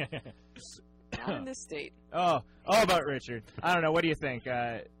 Not in this state. Oh, about Richard. I don't know. What do you think?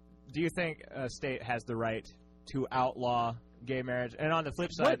 Do you think a state has the right to outlaw gay marriage? And on the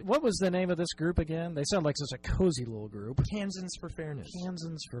flip side, What was the name of this group again? They sound like such a cozy little group. Kansans for Fairness.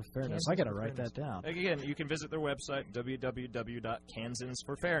 Kansans for Fairness. Kansans I got to for write Fairness. that down. Again, you can visit their website,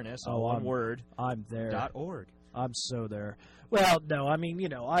 www.kansasforfairness, Oh, I'm there. .org. I'm so there. Well, no, I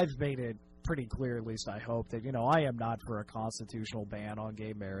mean, I've made it pretty clear, at least I hope, that, I am not for a constitutional ban on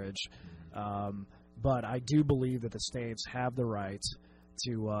gay marriage. But I do believe that the states have the right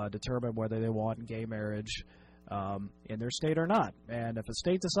to determine whether they want gay marriage in their state or not. And if a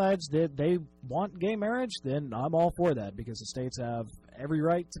state decides that they want gay marriage, then I'm all for that, because the states have every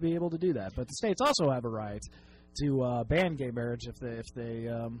right to be able to do that. But the states also have a right to ban gay marriage if they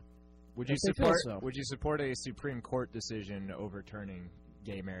Would you if they feel support? so. Would you support a Supreme Court decision overturning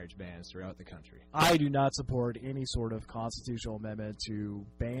gay marriage bans throughout the country? I do not support any sort of constitutional amendment to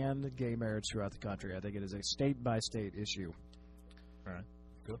ban gay marriage throughout the country. I think it is a state-by-state issue. All right.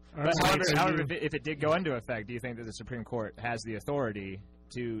 Cool. All But right, however, if it did go into effect, do you think that the Supreme Court has the authority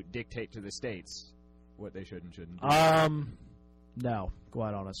to dictate to the states what they should and shouldn't do? No,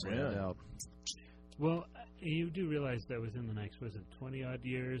 quite honestly, Really? I don't. Well, you do realize that within the next, 20-odd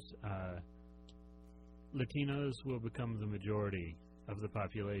years, Latinos will become the majority of the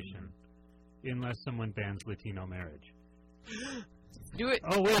population unless someone bans Latino marriage. Do it.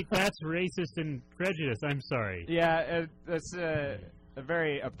 Oh, wait, that's racist and prejudice. I'm sorry. Yeah, that's a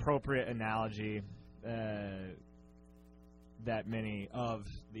very appropriate analogy that many of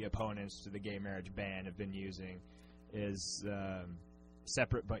the opponents to the gay marriage ban have been using is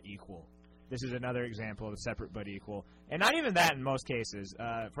separate but equal. This is another example of separate but equal. And not even that in most cases.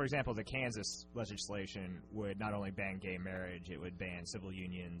 For example, the Kansas legislation would not only ban gay marriage, it would ban civil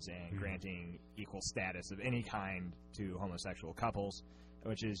unions and granting equal status of any kind to homosexual couples,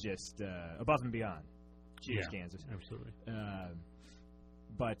 which is just above and beyond. Cheers, Yeah, Kansas. absolutely.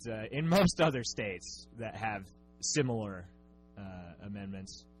 But in most other states that have similar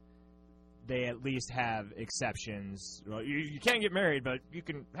amendments, they at least have exceptions. Well, you can't get married, but you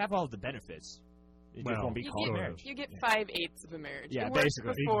can have all of the benefits. It just won't be called marriage. You get 5/8 of a marriage. Yeah, it worked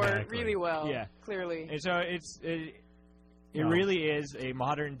basically. before Exactly. really well. Yeah. Clearly. And so it really is a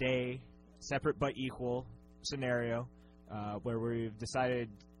modern day separate but equal scenario where we've decided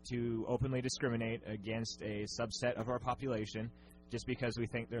to openly discriminate against a subset of our population just because we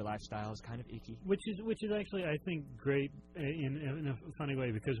think their lifestyle is kind of icky. Which is actually, I think, great in a funny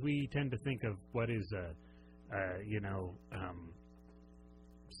way, because we tend to think of what is,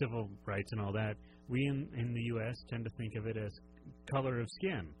 civil rights and all that. We in the U.S. tend to think of it as color of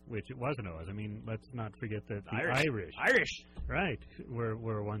skin, which it wasn't always. I mean, let's not forget that the Irish, right,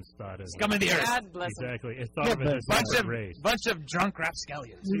 were once thought of Scum of the earth. God bless them. Exactly, it's thought of as a race. Bunch of drunk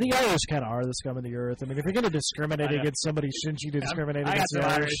rapscallions. The Irish kind of are the scum of the earth. I mean, if you're going to discriminate against somebody, shouldn't you discriminate I got against some the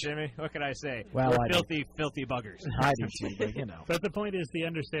Irish, Irish? Jimmy. What can I say? Well, We're I do. filthy buggers. I do too, but you know. But the point is the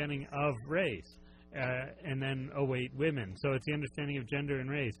understanding of race, and then women. So it's the understanding of gender and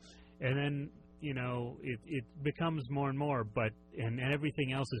race, and then it becomes more and more, but and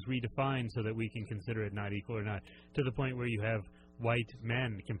everything else is redefined so that we can consider it not equal or not, to the point where you have white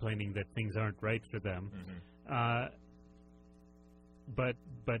men complaining that things aren't right for them. But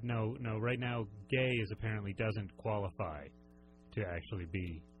no, right now, gay apparently doesn't qualify to actually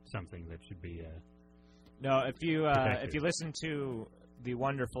be something that should be. No, if you listen to the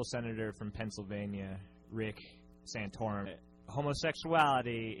wonderful senator from Pennsylvania, Rick Santorum,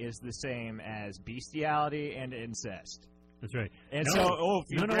 homosexuality is the same as bestiality and incest. That's right. And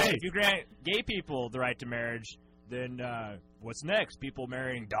if you grant gay people the right to marriage, then what's next? People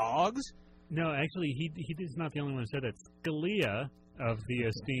marrying dogs? No, actually, he is not the only one who said that. Scalia of the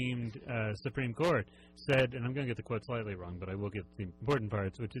esteemed Supreme Court said, and I'm going to get the quote slightly wrong, but I will get the important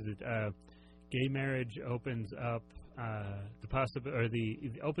parts, which is that gay marriage opens up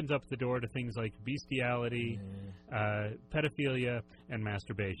opens up the door to things like bestiality, pedophilia, and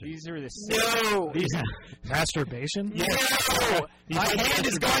masturbation. These are the No! Masturbation? No! My hand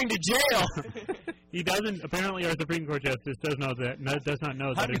is going to jail! He doesn't. Apparently, our Supreme Court justice does not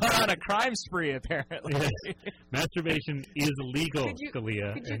know that. I'm going on a crime spree, apparently. Yes. Masturbation is legal,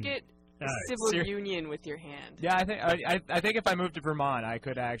 Scalia. Could you get a civil union with your hand? Yeah, I think if I moved to Vermont, I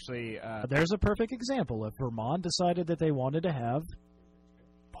could actually... There's a perfect example. If Vermont decided that they wanted to have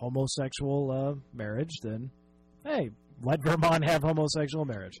homosexual marriage, then, hey, let Vermont have homosexual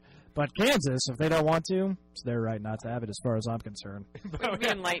marriage. But Kansas, if they don't want to, it's their right not to have it as far as I'm concerned. We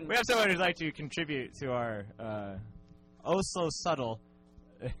have someone who'd like to contribute to our oh-so-subtle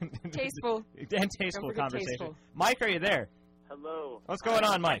tasteful and tasteful conversation. Mike, are you there? Hello. What's going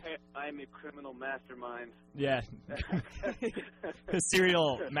on, Mike? I'm a criminal mastermind. Yeah. A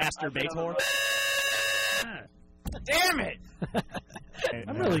serial masturbator. Damn it!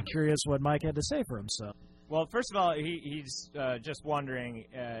 I'm really curious what Mike had to say for himself. Well, first of all, he's just wondering,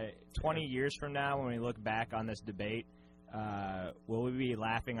 20 years from now, when we look back on this debate, will we be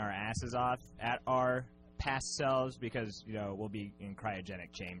laughing our asses off at our past selves because, we'll be in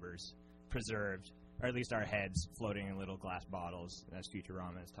cryogenic chambers, preserved, or at least our heads floating in little glass bottles, as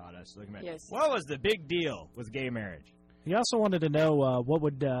Futurama has taught us. Looking at what was the big deal with gay marriage? He also wanted to know what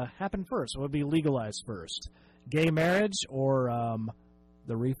would happen first, what would be legalized first, gay marriage or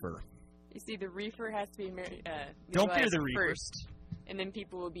the reefer? You see, the reefer has to be Don't fear the reefer first, and then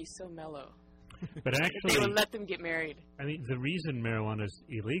people will be so mellow. But actually, they will let them get married. I mean, the reason marijuana is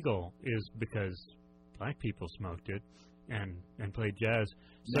illegal is because black people smoked it and played jazz.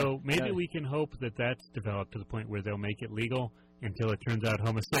 So maybe we can hope that that's developed to the point where they'll make it legal until it turns out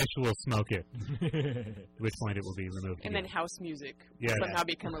homosexuals smoke it, at which point it will be removed. And then house music will somehow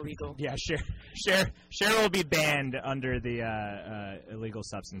become illegal. Yeah, Cher will be banned under the Illegal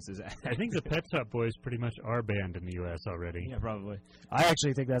Substances Act. I think the Pet Shop Boys pretty much are banned in the U.S. already. Yeah, probably. I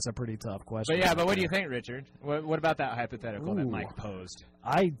actually think that's a pretty tough question. But what do you think, Richard? What about that hypothetical that Mike posed?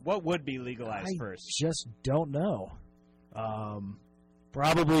 What would be legalized first? I just don't know.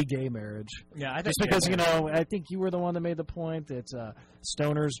 Probably gay marriage. Yeah, I think just because I think you were the one that made the point that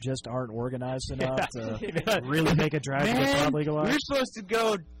stoners just aren't organized enough to really make a drive to get legalized. We're supposed to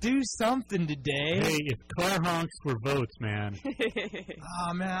go do something today. Hey, if car honks were votes, man.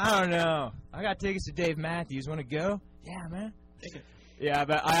 Oh man, I don't know. I got tickets to Dave Matthews. Want to go? Yeah, man. Yeah,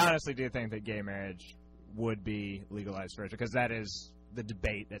 but I honestly do think that gay marriage would be legalized first because that is the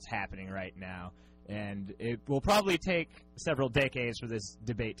debate that's happening right now. And it will probably take several decades for this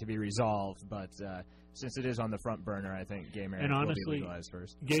debate to be resolved, but since it is on the front burner, I think gay marriage will be legalized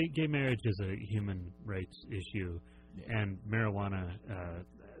first. Gay marriage is a human rights issue, and marijuana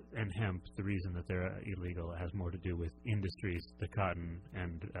and hemp, the reason that they're illegal, has more to do with industries, the cotton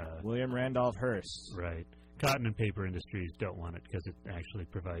and... William Randolph Hearst. Right. Cotton and paper industries don't want it because it actually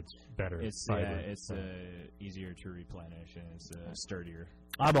provides better fiber. It's easier to replenish, and it's sturdier.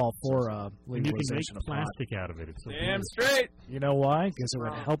 I'm all for legalization and you can make of plastic out of it. It's damn straight. You know why? Because it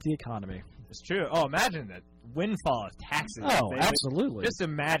would help the economy. It's true. Oh, imagine that windfall of taxes. Oh, absolutely. Just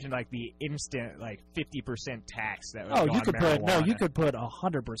imagine the instant 50% tax that would go you could on marijuana. you could put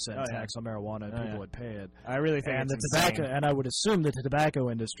 100% tax on marijuana and people would pay it. I really think and it's the tobacco and I would assume that the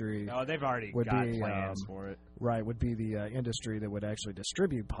tobacco industry they've already got plans for it. Right, would be the industry that would actually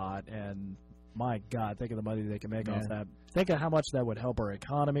distribute pot, and my God, think of the money they can make off that. Think of how much that would help our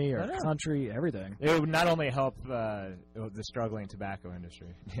economy, our country, everything. It would not only help the struggling tobacco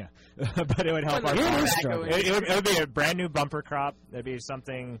industry, but it would help our tobacco. It would be a brand new bumper crop. There'd be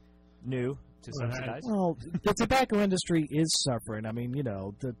something new to subsidize. Well, the tobacco industry is suffering. I mean,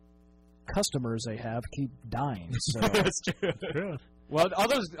 the customers they have keep dying. So. That's true. Well,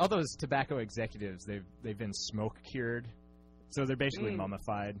 all those tobacco executives, they've been smoke cured. So they're basically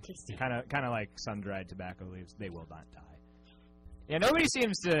mummified, kind of like sun-dried tobacco leaves. They will not die. Yeah, nobody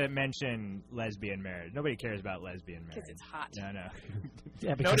seems to mention lesbian marriage. Nobody cares about lesbian marriage. Because it's hot. Yeah, I know.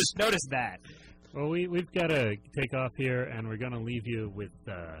 Yeah, notice that. Well, we've got to take off here, and we're going to leave you with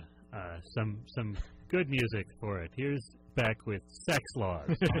some good music for it. Here's back with sex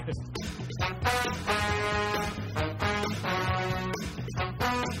laws.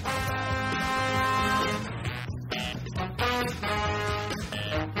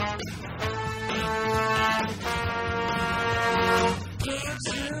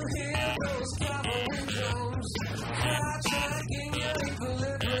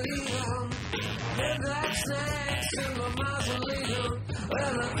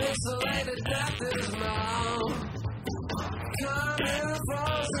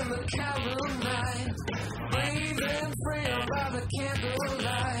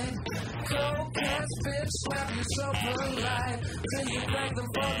 Slap you so polite till you thank them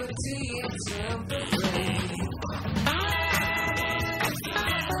for the tea and sympathy.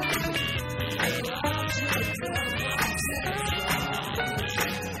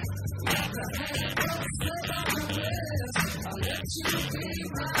 I'll let you be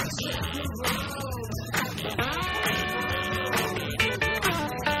my chaperone.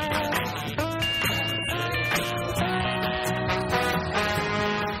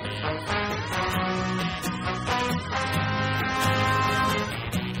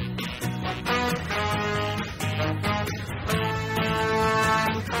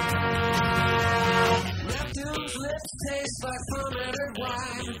 Tastes like fermented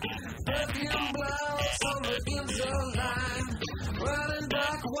wine. Perfume blows on the fumes of lime. Running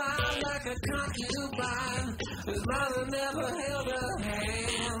black wine like a concubine. His mother never held her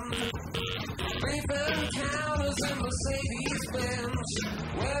hand. Reaping counters in Mercedes-Benz.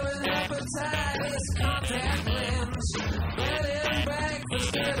 Wearing hepatitis contact lens. Bed and breakfast,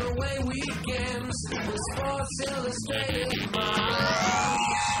 getaway weekends. With Sports Illustrated moms.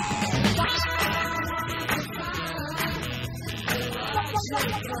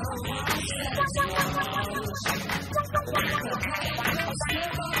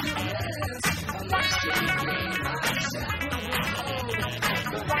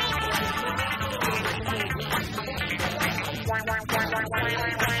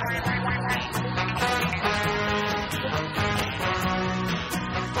 Wow.